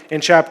again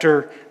in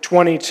chapter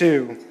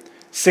 22,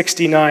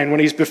 69, when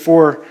he's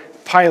before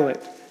Pilate.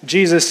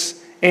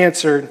 Jesus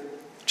answered,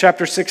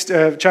 chapter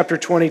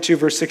 22,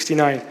 verse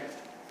 69.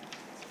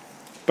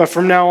 But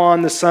from now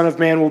on, the Son of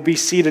Man will be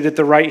seated at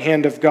the right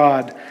hand of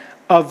God,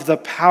 of the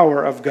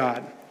power of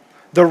God.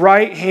 The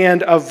right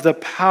hand of the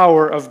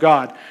power of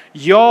God.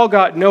 Y'all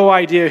got no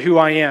idea who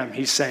I am,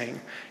 he's saying.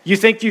 You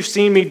think you've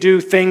seen me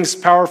do things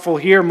powerful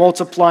here,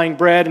 multiplying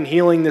bread and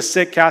healing the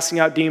sick, casting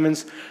out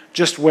demons?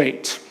 Just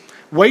wait.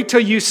 Wait till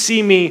you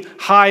see me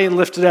high and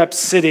lifted up,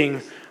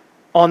 sitting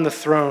on the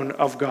throne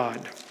of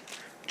God.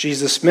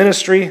 Jesus'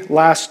 ministry,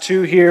 last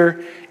two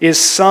here, is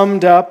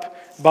summed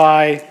up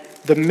by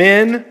the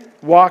men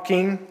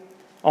walking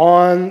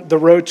on the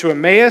road to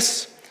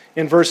Emmaus.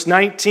 In verse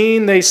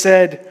 19, they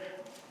said,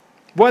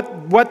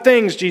 What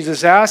things,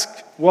 Jesus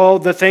asked? Well,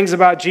 the things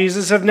about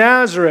Jesus of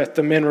Nazareth,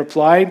 the men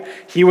replied.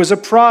 He was a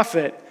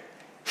prophet.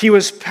 He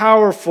was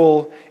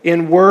powerful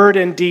in word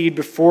and deed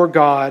before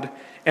God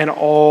and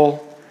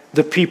all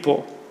the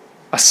people.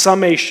 A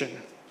summation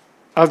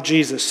of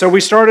Jesus. So we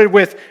started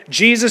with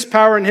Jesus'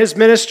 power in his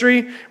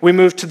ministry. We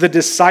moved to the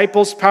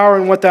disciples' power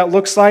and what that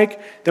looks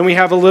like. Then we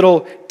have a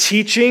little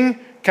teaching,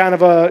 kind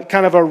of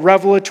a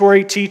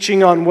revelatory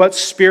teaching on what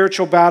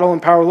spiritual battle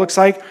and power looks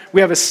like.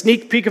 We have a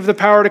sneak peek of the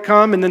power to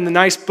come, and then the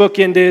nice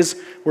bookend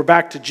is we're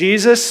back to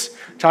Jesus,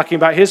 talking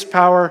about his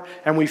power,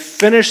 and we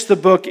finish the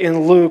book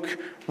in Luke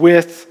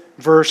with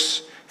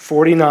verse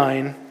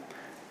 49.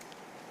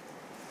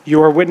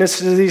 You are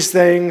witnesses to these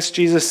things.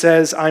 Jesus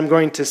says, I'm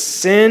going to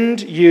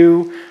send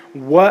you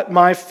what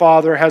my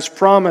Father has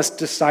promised,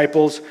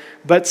 disciples,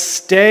 but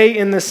stay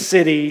in the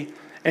city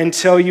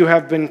until you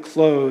have been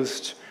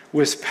clothed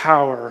with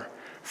power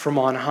from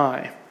on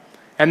high.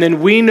 And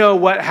then we know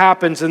what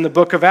happens in the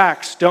book of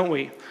Acts, don't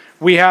we?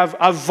 We have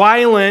a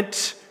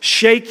violent,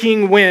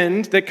 shaking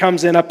wind that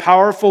comes in, a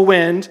powerful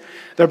wind.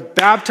 They're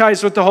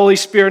baptized with the Holy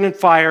Spirit and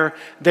fire.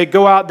 They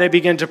go out, they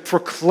begin to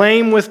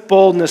proclaim with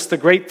boldness the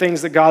great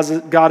things that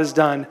God has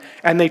done,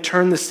 and they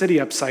turn the city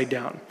upside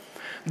down.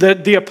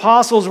 The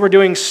apostles were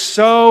doing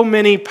so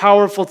many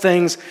powerful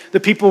things, the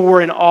people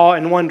were in awe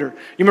and wonder.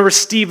 You remember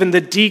Stephen,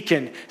 the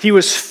deacon, he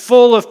was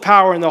full of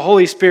power in the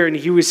Holy Spirit,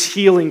 and he was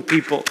healing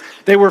people.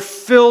 They were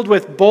filled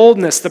with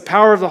boldness, the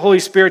power of the Holy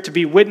Spirit to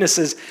be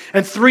witnesses,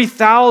 and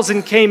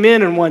 3,000 came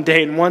in one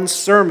day in one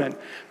sermon.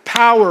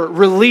 Power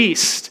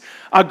released.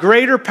 A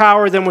greater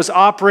power than was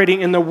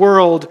operating in the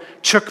world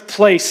took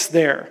place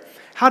there.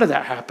 How did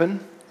that happen?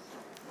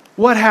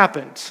 What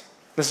happened?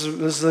 This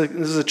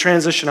is a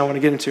transition I want to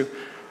get into.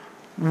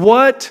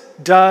 What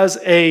does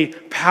a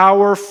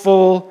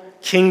powerful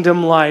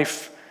kingdom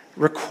life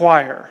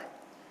require?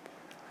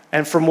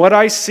 And from what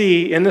I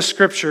see in the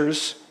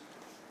scriptures,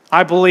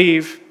 I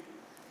believe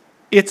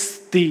it's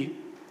the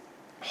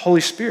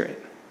Holy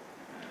Spirit.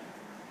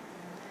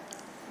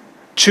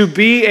 To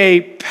be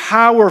a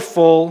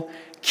powerful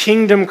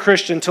kingdom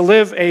Christian, to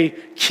live a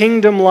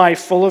kingdom life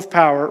full of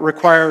power,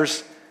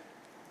 requires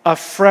a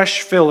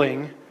fresh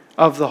filling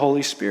of the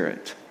Holy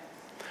Spirit.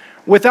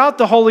 Without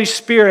the Holy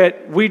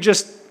Spirit, we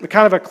just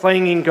kind of a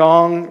clanging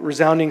gong,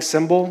 resounding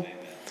cymbal.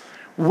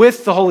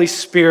 With the Holy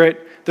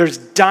Spirit, there's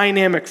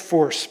dynamic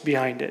force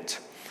behind it.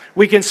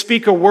 We can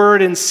speak a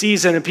word in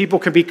season and people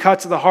can be cut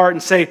to the heart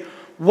and say,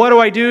 what do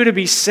I do to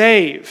be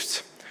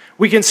saved?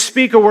 We can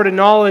speak a word of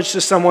knowledge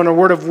to someone, a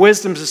word of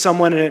wisdom to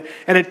someone,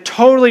 and it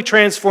totally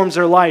transforms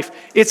their life.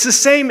 It's the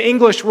same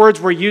English words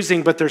we're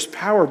using, but there's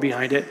power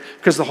behind it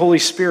because the Holy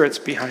Spirit's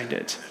behind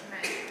it.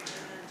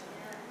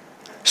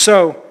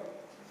 So,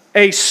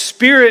 a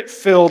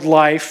spirit-filled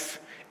life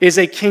is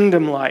a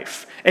kingdom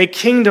life. A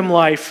kingdom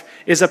life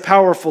is a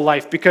powerful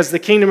life because the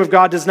kingdom of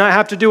God does not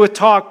have to do with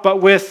talk, but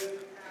with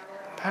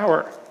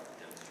power.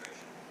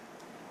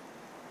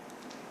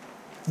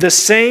 The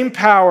same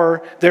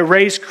power that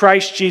raised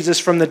Christ Jesus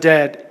from the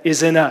dead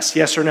is in us,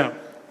 yes or no?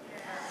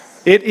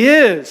 Yes. It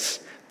is.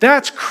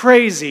 That's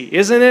crazy,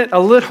 isn't it? A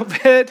little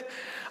bit.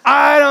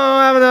 I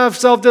don't have enough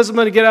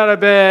self-discipline to get out of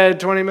bed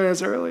 20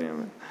 minutes early.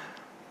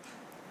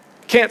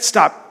 Can't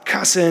stop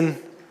cussing.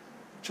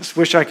 Just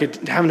wish I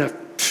could have enough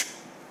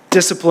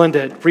discipline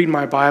to read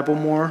my Bible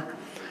more.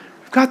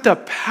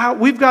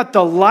 We've got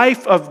the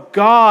life of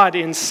God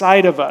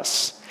inside of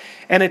us.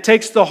 And it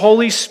takes the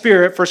Holy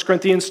Spirit, 1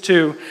 Corinthians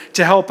 2,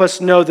 to help us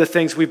know the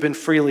things we've been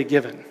freely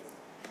given.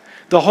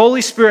 The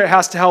Holy Spirit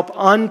has to help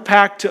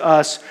unpack to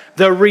us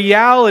the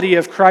reality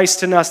of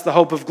Christ in us, the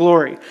hope of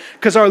glory.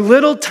 Because our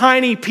little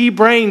tiny pea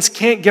brains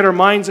can't get our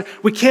minds,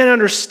 we can't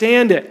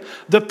understand it.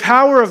 The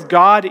power of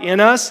God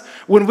in us,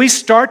 when we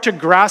start to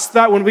grasp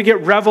that, when we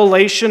get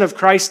revelation of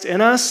Christ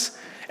in us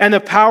and the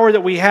power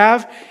that we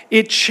have,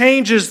 it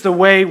changes the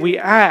way we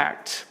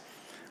act.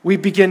 We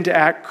begin to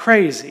act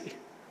crazy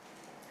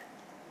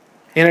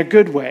in a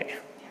good way.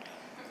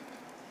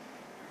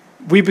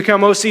 We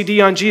become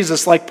OCD on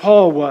Jesus like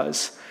Paul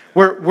was.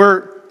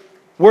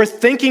 We're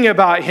thinking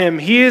about him.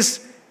 He's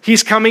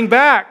coming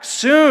back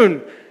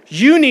soon.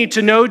 You need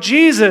to know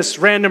Jesus,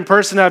 random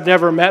person I've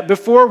never met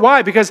before.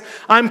 Why? Because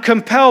I'm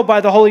compelled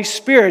by the Holy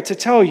Spirit to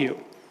tell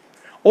you.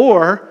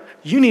 Or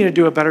you need to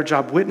do a better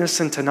job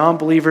witnessing to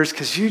non-believers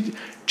because you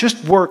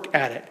just work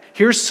at it.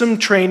 Here's some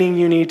training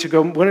you need to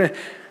go.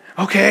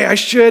 okay, I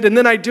should, and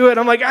then I do it.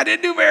 I'm like, I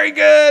didn't do very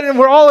good, and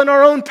we're all in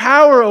our own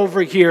power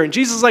over here. And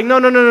Jesus is like,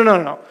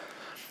 no.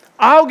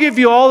 I'll give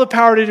you all the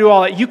power to do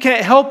all that. You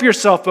can't help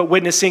yourself but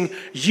witnessing.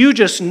 You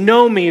just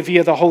know me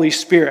via the Holy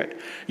Spirit.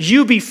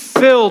 You be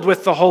filled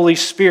with the Holy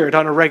Spirit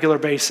on a regular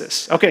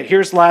basis. Okay,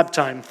 here's lab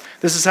time.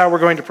 This is how we're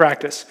going to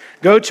practice.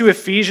 Go to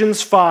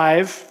Ephesians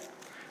 5.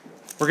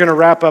 We're going to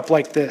wrap up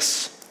like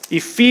this.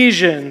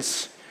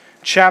 Ephesians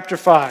chapter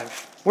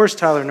 5. Where's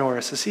Tyler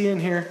Norris? Is he in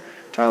here?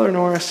 Tyler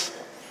Norris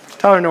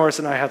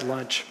and I had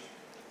lunch.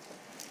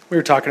 We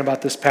were talking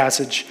about this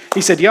passage.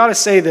 He said, you ought to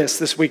say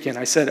this weekend.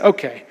 I said,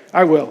 okay,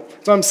 I will.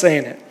 So I'm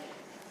saying it.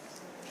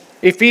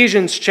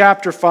 Ephesians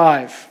chapter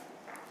 5,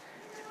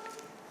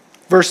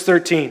 verse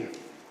 13.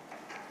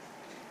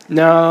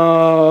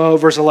 No,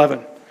 verse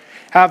 11.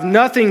 Have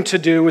nothing to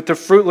do with the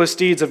fruitless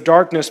deeds of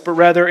darkness, but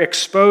rather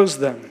expose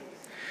them.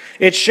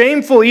 It's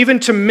shameful even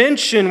to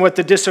mention what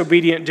the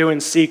disobedient do in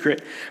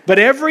secret. But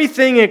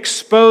everything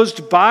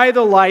exposed by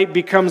the light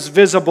becomes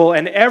visible,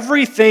 and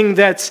everything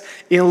that's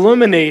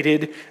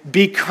illuminated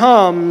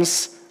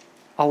becomes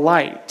a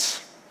light.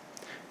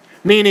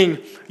 Meaning,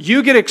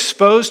 you get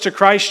exposed to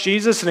Christ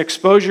Jesus and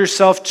expose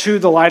yourself to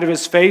the light of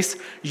his face,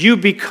 you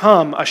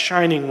become a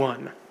shining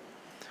one.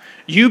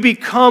 You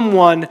become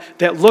one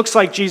that looks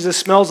like Jesus,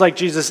 smells like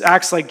Jesus,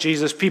 acts like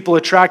Jesus, people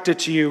attracted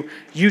to you.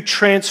 You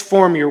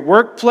transform your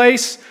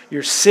workplace,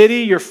 your city,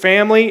 your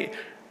family.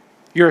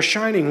 You're a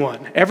shining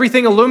one.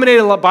 Everything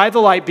illuminated by the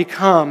light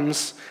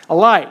becomes a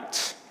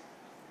light.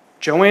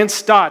 Joanne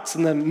Stott's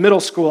in the middle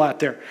school out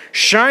there,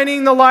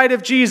 shining the light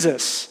of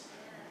Jesus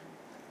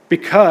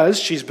because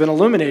she's been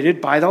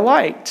illuminated by the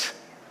light.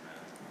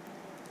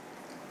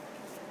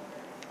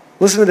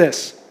 Listen to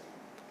this.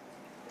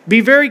 Be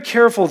very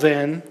careful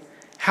then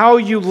how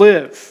you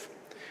live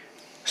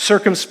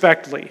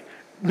circumspectly,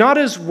 not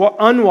as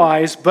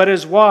unwise, but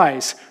as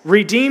wise,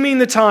 redeeming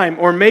the time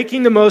or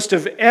making the most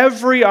of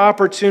every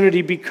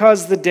opportunity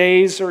because the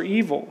days are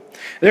evil.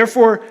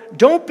 Therefore,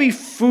 don't be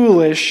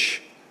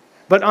foolish,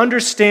 but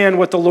understand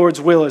what the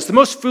Lord's will is. The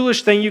most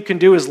foolish thing you can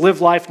do is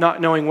live life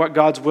not knowing what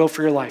God's will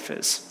for your life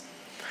is.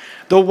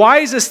 The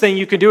wisest thing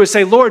you can do is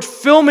say, Lord,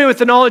 fill me with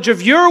the knowledge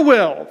of your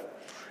will.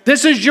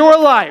 This is your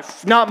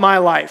life, not my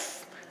life.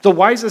 The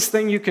wisest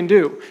thing you can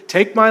do.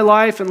 Take my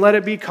life and let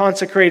it be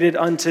consecrated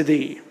unto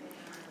thee.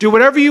 Do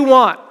whatever you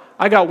want.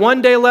 I got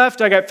 1 day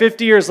left. I got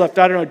 50 years left.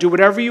 I don't know. Do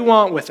whatever you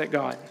want with it,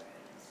 God.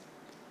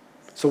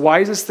 It's the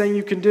wisest thing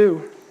you can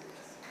do.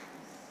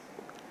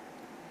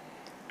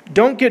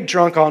 Don't get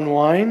drunk on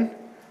wine,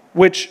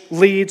 which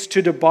leads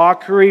to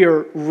debauchery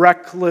or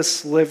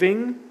reckless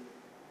living.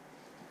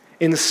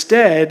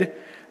 Instead,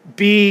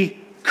 be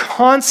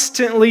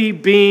constantly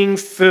being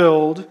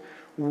filled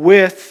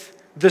with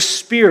the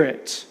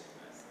Spirit.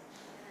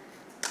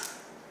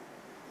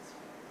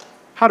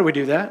 How do we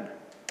do that?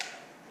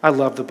 I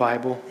love the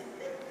Bible.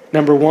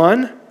 Number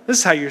one, this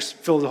is how you're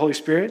filled with the Holy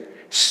Spirit.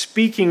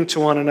 Speaking to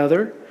one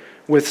another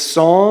with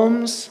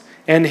psalms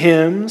and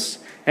hymns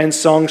and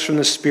songs from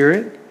the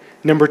Spirit.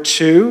 Number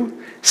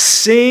two,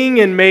 sing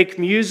and make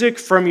music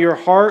from your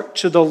heart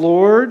to the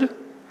Lord.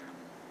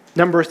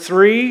 Number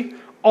three,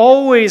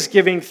 always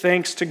giving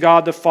thanks to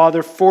God the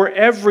Father for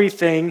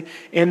everything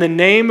in the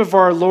name of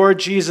our Lord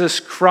Jesus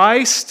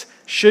Christ.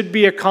 Should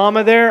be a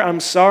comma there.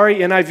 I'm sorry,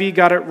 NIV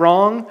got it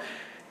wrong.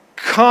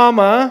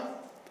 Comma,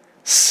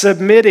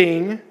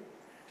 submitting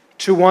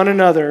to one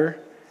another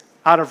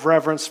out of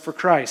reverence for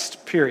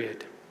Christ,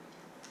 period.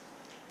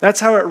 That's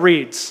how it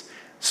reads.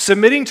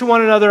 Submitting to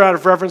one another out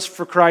of reverence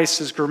for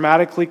Christ is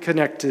grammatically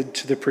connected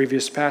to the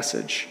previous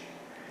passage.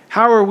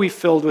 How are we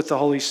filled with the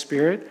Holy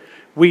Spirit?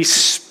 We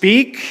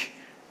speak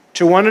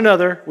to one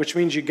another, which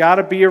means you got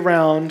to be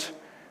around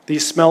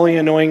these smelly,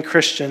 annoying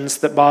Christians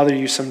that bother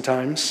you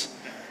sometimes.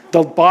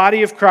 The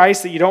body of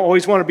Christ that you don't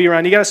always want to be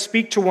around. You got to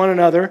speak to one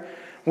another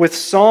with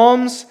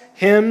psalms,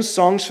 hymns,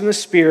 songs from the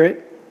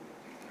Spirit.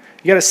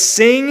 You got to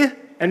sing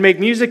and make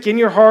music in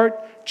your heart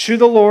to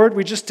the Lord.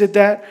 We just did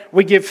that.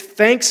 We give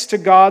thanks to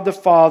God the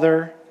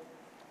Father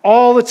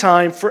all the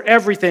time for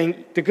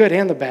everything, the good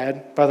and the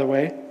bad, by the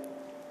way.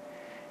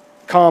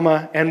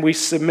 Comma, and we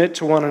submit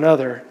to one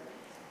another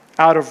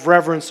out of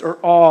reverence or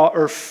awe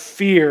or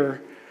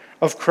fear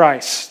of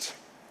Christ.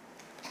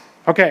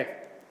 Okay,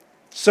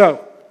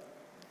 so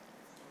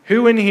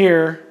who in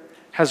here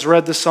has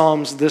read the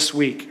Psalms this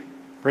week?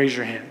 Raise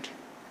your hand.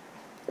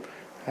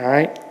 All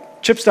right.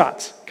 Chip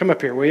Stotts, come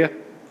up here, will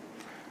you?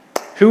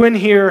 Who in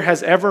here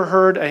has ever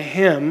heard a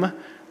hymn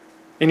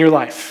in your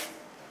life?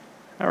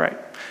 All right.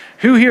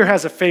 Who here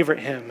has a favorite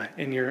hymn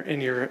in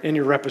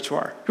your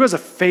repertoire? Who has a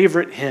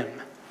favorite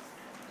hymn?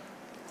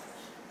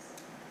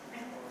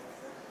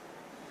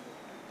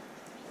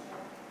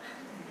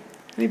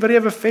 Anybody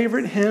have a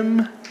favorite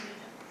hymn?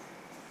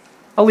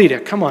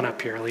 Alita, come on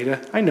up here,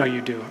 Alita. I know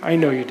you do. I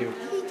know you do.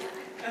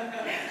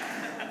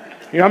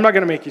 I'm not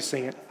going to make you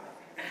sing it.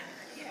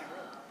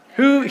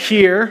 Who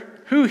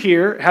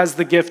here has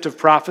the gift of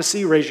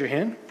prophecy? Raise your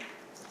hand.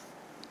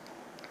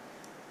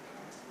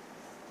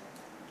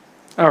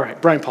 All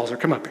right, Brian Paulzer,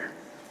 come up here.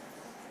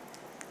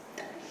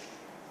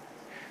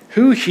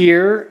 Who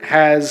here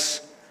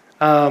has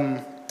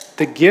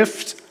the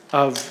gift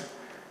of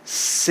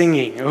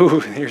singing? Oh,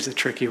 here's a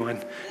tricky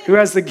one. Who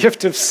has the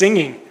gift of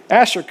singing?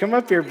 Asher, come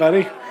up here,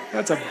 buddy.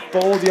 That's a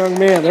bold young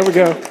man. There we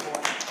go.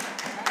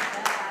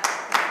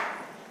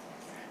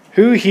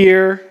 Who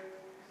here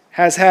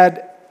has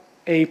had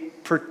a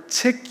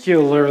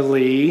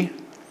particularly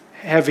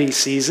heavy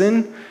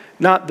season?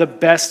 Not the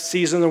best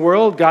season in the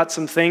world. Got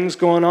some things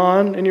going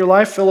on in your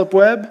life. Philip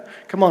Webb,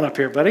 come on up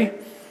here, buddy.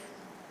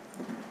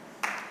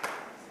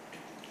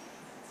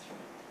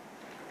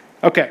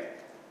 Okay,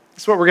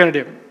 that's what we're going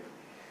to do.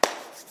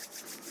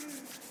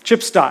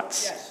 Chip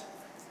Stotts. Yes.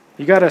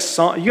 You got a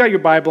song? You got your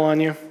Bible on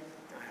you?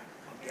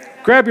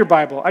 Grab your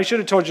Bible. I should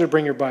have told you to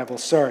bring your Bible.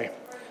 Sorry.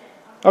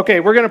 Okay,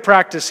 we're going to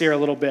practice here a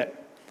little bit.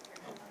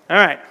 All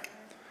right.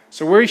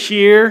 So we're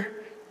here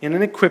in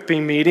an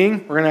equipping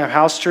meeting. We're going to have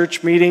house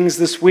church meetings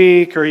this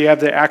week, or you have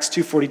the Acts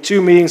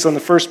 2:42 meetings on the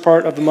first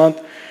part of the month.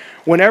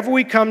 Whenever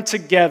we come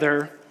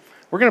together,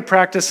 we're going to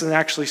practice and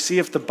actually see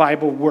if the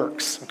Bible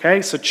works,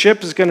 okay? So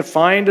Chip is going to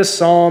find a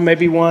psalm,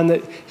 maybe one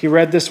that he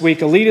read this week.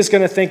 Alita's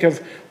going to think of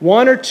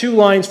one or two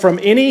lines from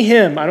any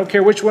hymn. I don't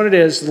care which one it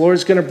is. The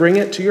Lord's going to bring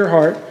it to your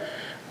heart.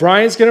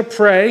 Brian's going to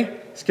pray.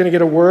 He's going to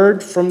get a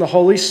word from the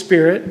Holy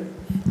Spirit.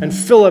 And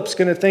Philip's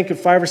going to think of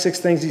 5 or 6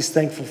 things he's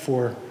thankful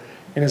for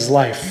in his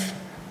life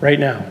right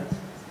now.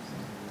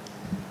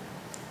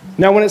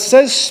 Now, when it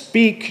says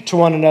speak to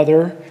one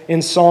another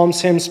in psalms,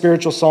 hymns,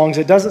 spiritual songs,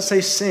 it doesn't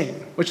say sing,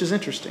 which is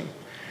interesting.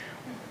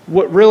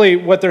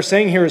 What they're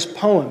saying here is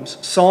poems.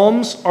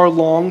 Psalms are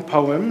long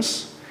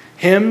poems.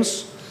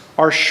 Hymns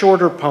are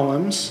shorter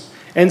poems.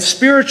 And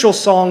spiritual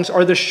songs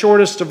are the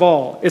shortest of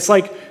all. It's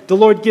like the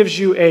Lord gives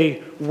you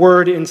a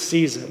word in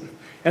season.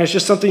 And it's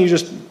just something you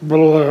just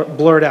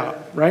blurt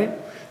out, right?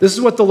 This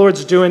is what the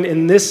Lord's doing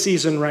in this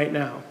season right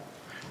now.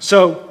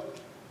 So,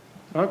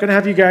 I'm not going to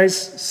have you guys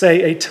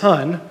say a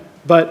ton,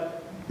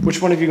 but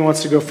which one of you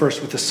wants to go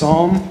first with the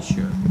psalm?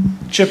 Sure.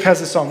 Chip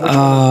has a psalm. Which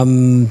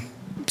one?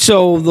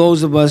 So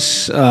those of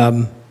us,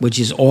 which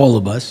is all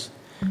of us,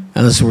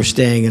 unless we're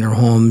staying in our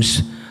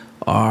homes,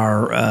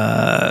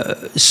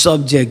 are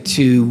subject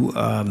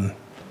to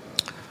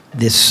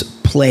this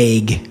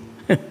plague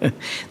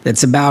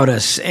that's about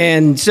us.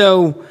 And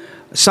so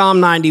Psalm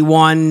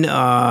 91,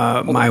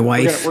 my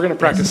wife. We're going to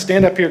practice.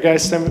 Stand up here,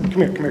 guys. Come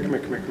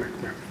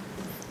here.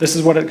 This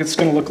is what it's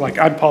going to look like.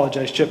 I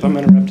apologize, Chip. I'm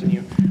interrupting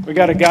you. We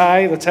got a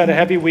guy that's had a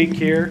heavy week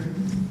here.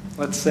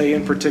 Let's say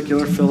in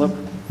particular,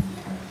 Philip.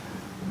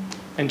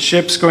 And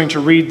Chip's going to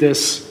read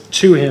this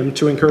to him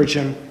to encourage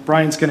him.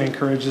 Brian's going to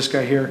encourage this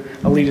guy here.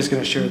 Alita's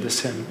going to share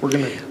this hymn. We're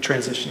going to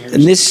transition here.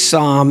 And this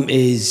psalm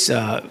is,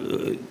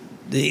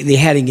 the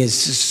heading is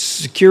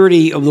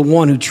security of the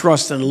one who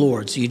trusts in the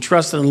Lord. So you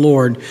trust in the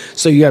Lord,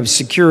 so you have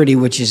security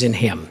which is in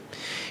him.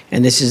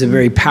 And this is a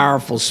very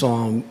powerful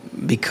song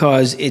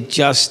because it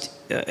just,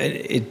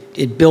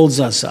 it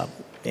builds us up.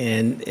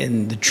 And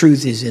the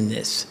truth is in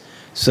this.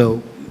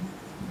 So,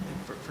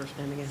 First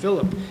name again?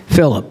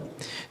 Philip.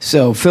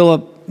 So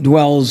Philip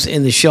dwells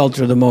in the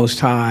shelter of the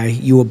Most High.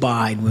 You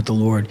abide with the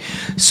Lord.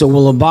 So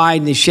we'll abide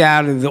in the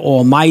shadow of the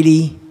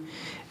Almighty.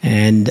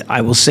 And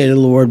I will say to the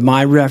Lord,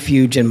 my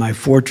refuge and my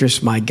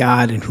fortress, my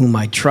God, in whom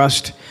I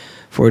trust.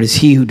 For it is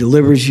he who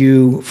delivers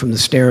you from the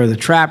snare of the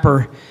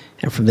trapper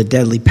and from the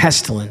deadly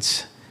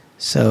pestilence.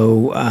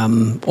 So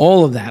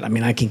all of that, I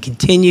mean, I can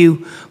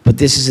continue, but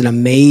this is an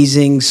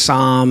amazing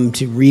psalm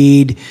to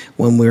read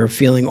when we're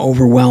feeling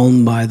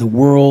overwhelmed by the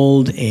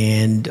world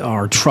and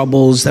our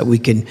troubles, that we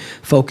can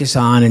focus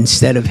on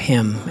instead of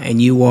him.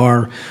 And you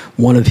are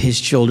one of his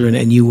children,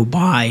 and you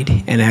abide.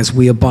 And as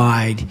we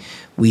abide,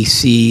 we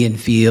see and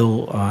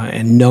feel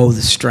and know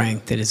the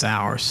strength that is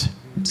ours.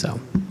 So,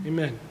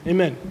 Amen.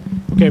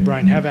 Okay,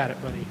 Brian, have at it,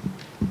 buddy.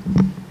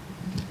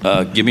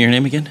 Give me your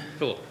name again?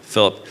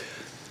 Philip.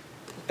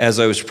 As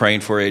I was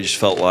praying for you, I just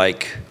felt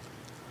like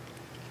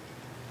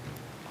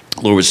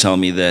the Lord was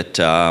telling me that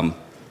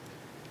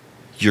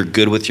you're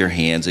good with your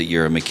hands, that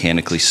you're a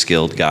mechanically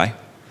skilled guy.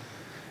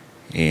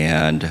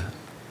 And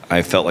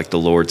I felt like the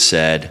Lord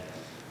said,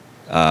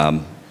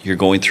 you're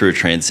going through a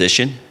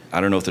transition.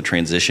 I don't know if the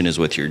transition is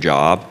with your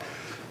job.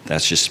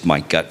 That's just my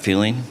gut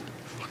feeling.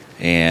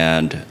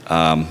 And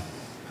I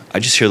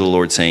just hear the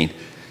Lord saying,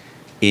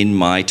 in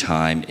my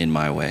time, in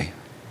my way.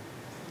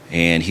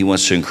 And he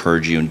wants to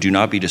encourage you, and do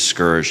not be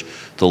discouraged.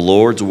 The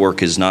Lord's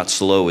work is not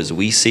slow as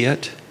we see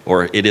it,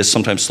 or it is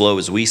sometimes slow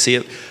as we see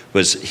it,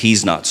 but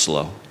he's not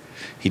slow.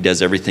 He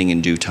does everything in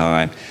due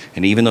time.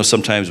 And even though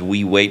sometimes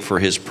we wait for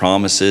his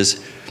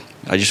promises,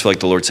 I just feel like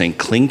the Lord saying,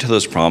 cling to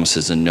those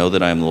promises and know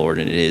that I am the Lord,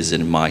 and it is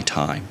in my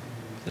time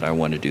that I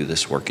want to do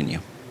this work in you.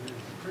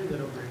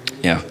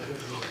 Yeah.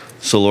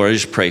 So Lord, I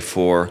just pray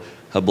for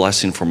a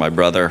blessing for my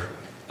brother,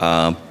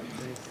 the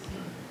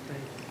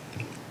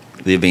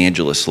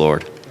evangelist,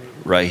 Lord.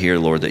 Right here,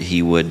 Lord, that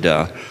he would,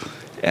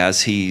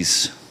 as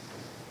he's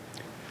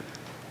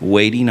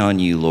waiting on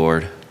you,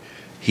 Lord,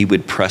 he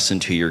would press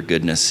into your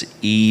goodness,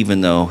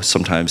 even though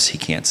sometimes he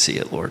can't see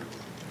it, Lord.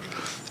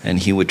 And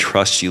he would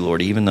trust you,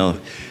 Lord, even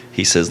though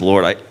he says,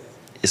 Lord,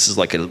 this is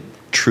like a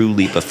true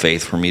leap of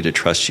faith for me to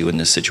trust you in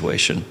this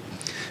situation.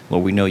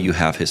 Lord, we know you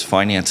have his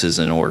finances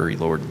in order.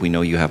 Lord, we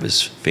know you have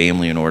his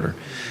family in order.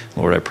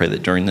 Lord, I pray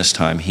that during this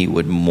time he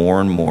would more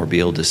and more be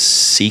able to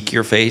seek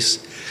your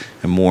face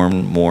and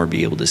more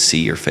be able to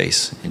see your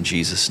face. In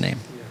Jesus' name.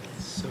 Yeah,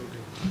 so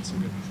good. So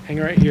good. Hang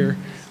right here.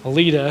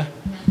 Alita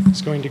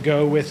is going to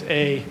go with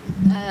a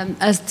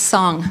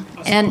song.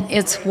 And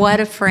it's What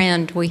a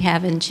Friend We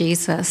Have in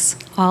Jesus,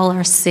 all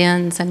our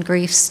sins and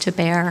griefs to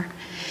bear.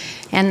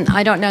 And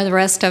I don't know the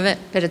rest of it,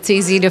 but it's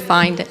easy to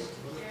find it.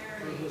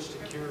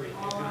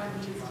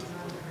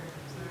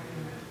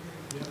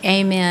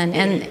 Amen.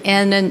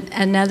 And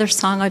another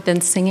song I've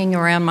been singing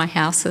around my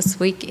house this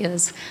week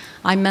is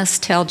I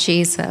Must Tell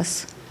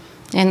Jesus.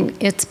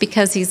 And it's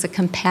because he's a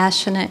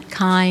compassionate,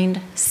 kind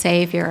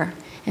Savior.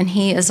 And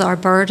he is our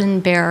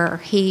burden bearer.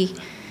 He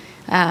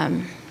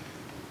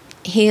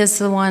is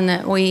the one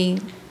that we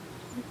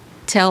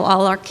tell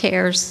all our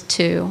cares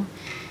to.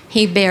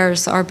 He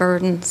bears our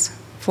burdens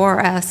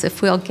for us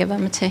if we'll give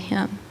them to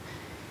him.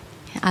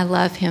 I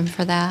love him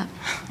for that.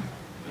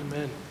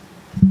 Amen.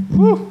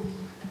 Woo.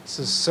 This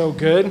is so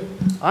good.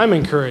 I'm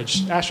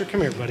encouraged. Asher,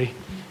 come here, buddy.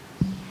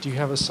 Do you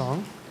have a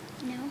song?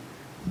 No.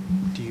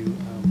 Do you,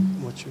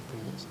 what's your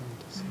favorite song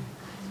to sing?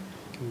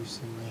 Can you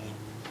sing,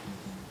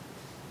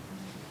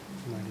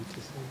 Mighty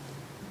to Sing?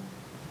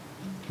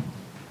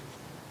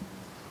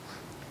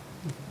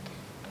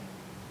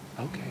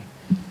 Okay.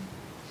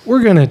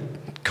 We're going to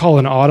call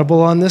an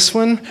audible on this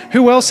one.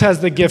 Who else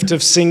has the gift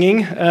of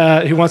singing?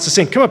 Who wants to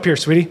sing? Come up here,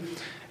 sweetie.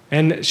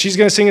 And she's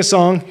going to sing a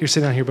song. Here,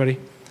 sit down here, buddy.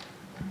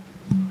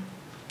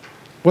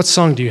 What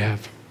song do you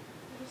have?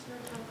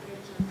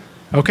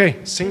 Okay,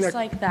 sing Just that.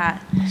 like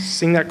that.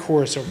 Sing that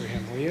chorus over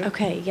him, will you?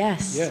 Okay,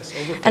 yes. Yes.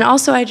 And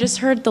also, I just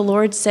heard the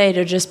Lord say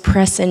to just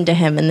press into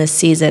him in this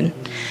season.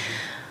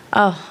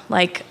 Oh,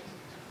 like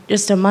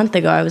just a month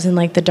ago, I was in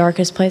like the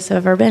darkest place I've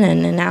ever been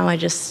in, and now I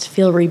just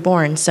feel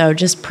reborn. So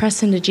just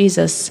press into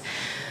Jesus.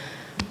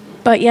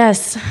 But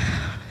yes,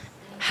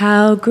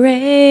 how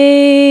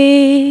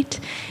great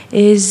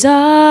is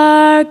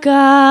our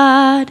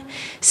God.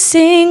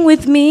 Sing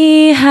with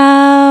me,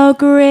 how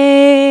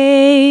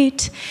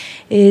great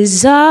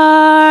is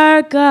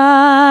our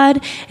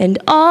God, and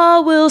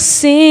all will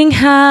sing,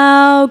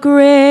 how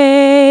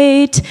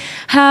great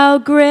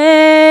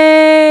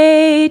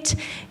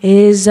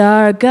is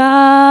our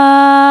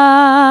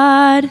God.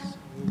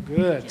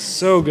 Good,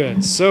 so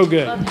good, so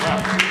good.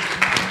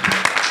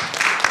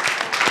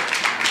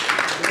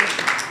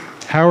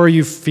 How are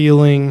you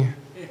feeling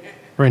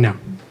right now?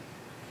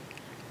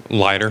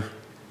 Lighter.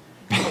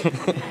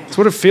 That's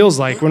what it feels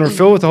like. When we're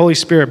filled with the Holy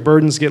Spirit,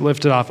 burdens get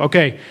lifted off.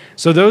 Okay,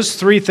 so those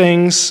three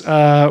things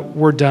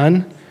were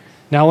done.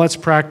 Now let's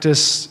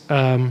practice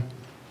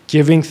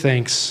giving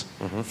thanks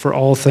for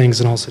all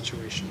things in all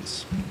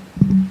situations.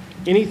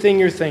 Anything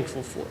you're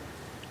thankful for?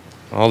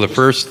 Well, the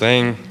first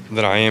thing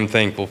that I am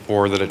thankful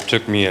for that it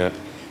took me to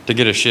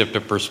get a shift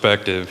of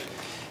perspective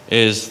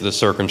is the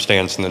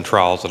circumstance and the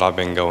trials that I've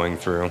been going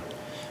through.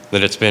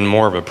 That it's been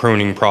more of a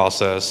pruning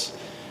process,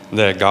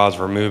 that God's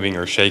removing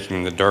or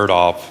shaking the dirt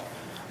off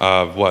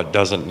of what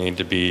doesn't need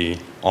to be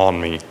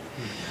on me.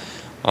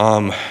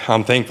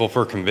 I'm thankful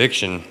for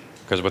conviction,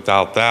 because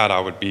without that, I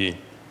would be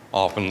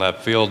off in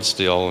left field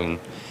still. And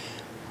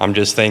I'm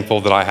just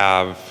thankful that I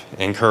have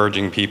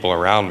encouraging people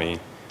around me.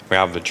 We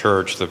have the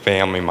church, the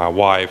family, my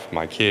wife,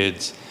 my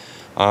kids,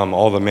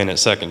 all the men at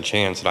Second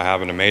Chance, that I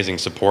have an amazing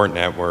support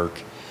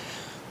network.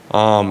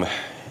 And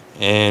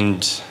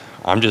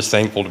I'm just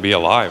thankful to be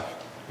alive.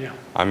 Yeah.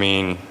 I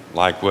mean,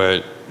 like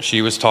what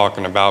she was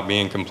talking about,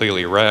 being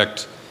completely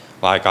wrecked,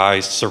 like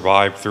I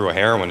survived through a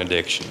heroin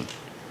addiction.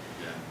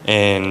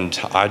 And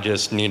I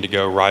just need to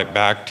go right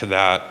back to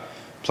that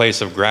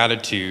place of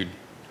gratitude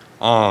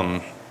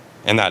and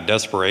that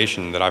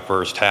desperation that I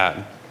first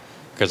had,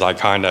 because I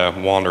kind of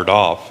wandered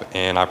off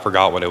and I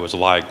forgot what it was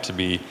like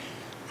to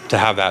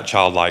have that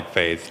childlike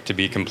faith, to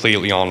be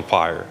completely on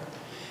fire.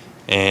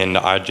 And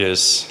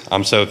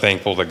I'm so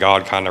thankful that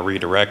God kind of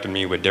redirected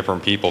me with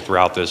different people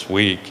throughout this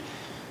week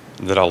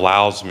that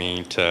allows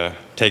me to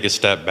take a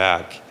step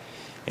back,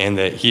 and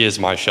that He is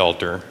my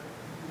shelter.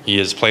 He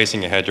is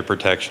placing a hedge of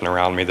protection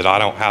around me, that I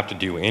don't have to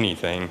do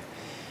anything,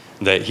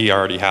 that He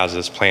already has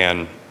this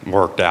plan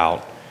worked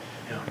out.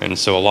 Yeah. And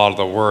so a lot of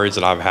the worries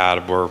that I've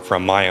had were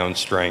from my own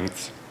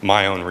strength,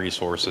 my own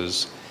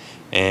resources,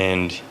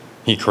 and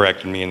He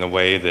corrected me in the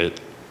way that,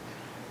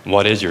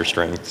 what is your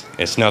strength?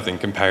 It's nothing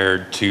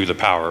compared to the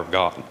power of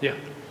God. Yeah.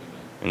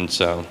 And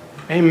so.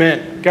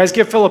 Amen. Guys,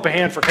 give Philip a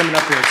hand for coming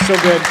up here. It's so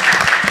good.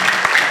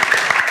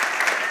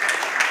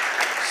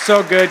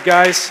 So good,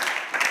 guys.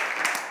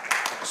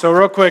 So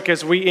real quick,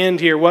 as we end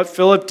here, what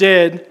Philip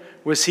did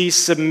was he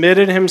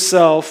submitted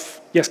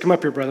himself. Yes, come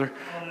up here, brother.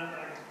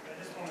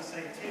 I just want to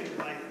say, too,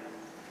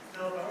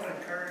 Philip, I want to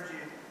encourage you,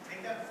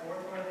 take that fourth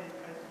one that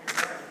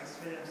you're right, he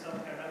submitted himself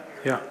coming up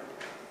here. Yeah.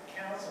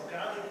 Counsel,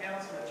 godly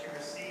counsel that you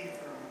receive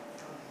from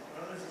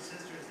brothers and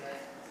sisters that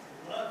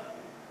love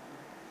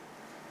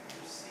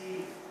you,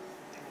 receive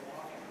and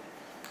walk in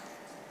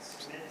it.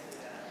 Submit to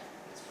that.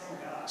 It's from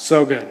God.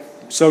 So good.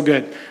 So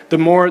good. The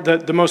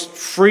most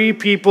free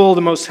people,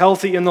 the most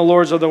healthy in the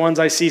Lord are the ones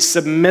I see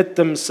submit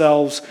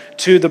themselves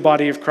to the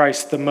body of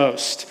Christ the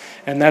most.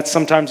 And that's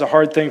sometimes a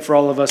hard thing for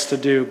all of us to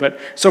do. But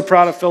so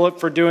proud of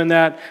Philip for doing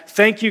that.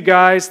 Thank you,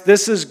 guys.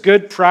 This is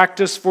good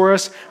practice for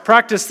us.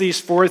 Practice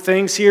these 4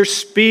 things here.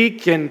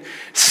 Speak and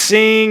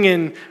sing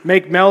and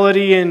make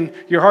melody in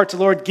your heart to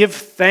the Lord. Give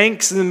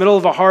thanks in the middle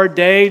of a hard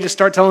day. Just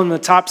start telling them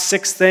the top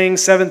 6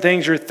 things, 7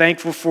 things you're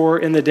thankful for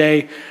in the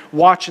day.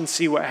 Watch and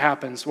see what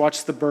happens.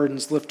 Watch the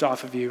burdens lift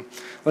off of you.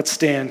 Let's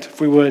stand,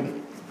 if we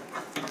would.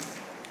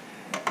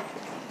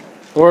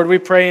 Lord, we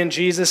pray in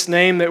Jesus'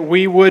 name that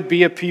we would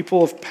be a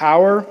people of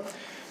power,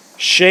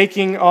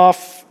 shaking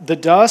off the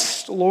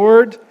dust,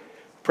 Lord.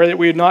 Pray that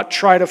we would not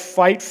try to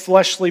fight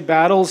fleshly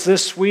battles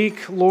this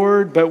week,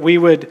 Lord, but we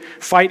would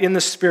fight in the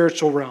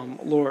spiritual realm,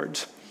 Lord.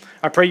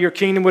 I pray your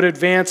kingdom would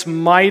advance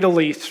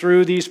mightily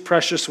through these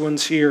precious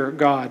ones here,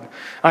 God.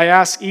 I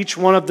ask each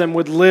one of them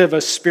would live a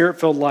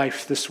spirit-filled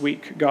life this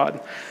week, God.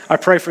 I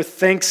pray for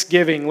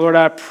thanksgiving. Lord,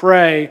 I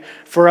pray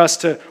for us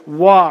to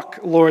walk,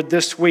 Lord,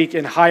 this week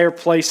in higher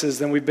places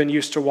than we've been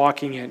used to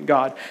walking in,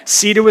 God.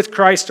 Seated with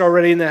Christ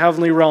already in the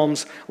heavenly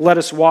realms, let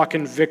us walk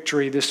in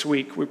victory this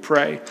week, we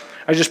pray.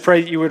 I just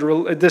pray that you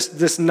would,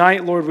 this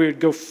night, Lord, we would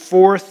go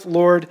forth,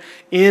 Lord,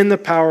 in the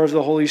power of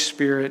the Holy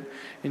Spirit.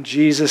 In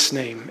Jesus'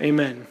 name,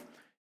 amen.